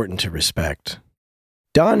that's important to respect.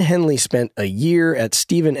 Don Henley spent a year at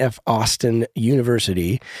Stephen F. Austin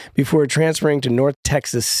University before transferring to North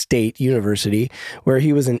Texas State University, where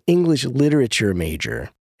he was an English literature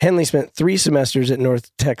major. Henley spent 3 semesters at North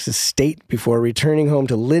Texas State before returning home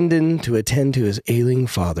to Linden to attend to his ailing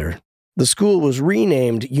father. The school was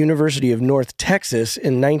renamed University of North Texas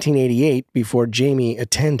in 1988 before Jamie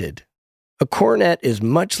attended. A cornet is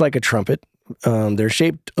much like a trumpet. They're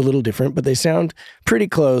shaped a little different, but they sound pretty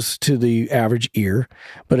close to the average ear.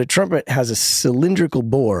 But a trumpet has a cylindrical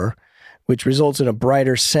bore, which results in a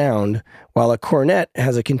brighter sound, while a cornet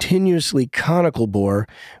has a continuously conical bore,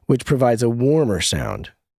 which provides a warmer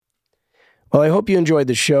sound. Well, I hope you enjoyed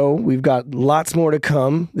the show. We've got lots more to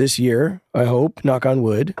come this year, I hope, knock on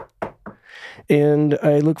wood. And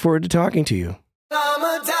I look forward to talking to you. I'm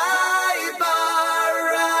a dive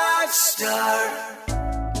bar rock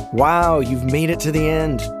star. Wow, you've made it to the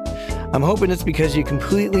end. I'm hoping it's because you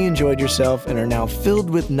completely enjoyed yourself and are now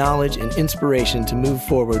filled with knowledge and inspiration to move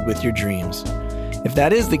forward with your dreams. If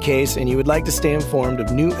that is the case and you would like to stay informed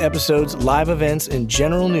of new episodes, live events, and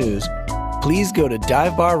general news, please go to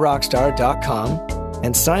divebarrockstar.com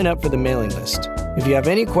and sign up for the mailing list. If you have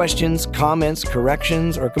any questions, comments,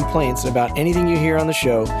 corrections, or complaints about anything you hear on the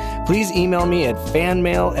show, please email me at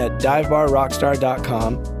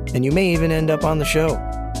fanmail@divebarrockstar.com, and you may even end up on the show.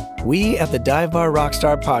 We at the Dive Bar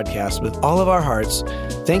Rockstar Podcast, with all of our hearts,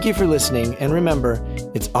 thank you for listening, and remember,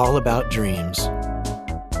 it's all about dreams.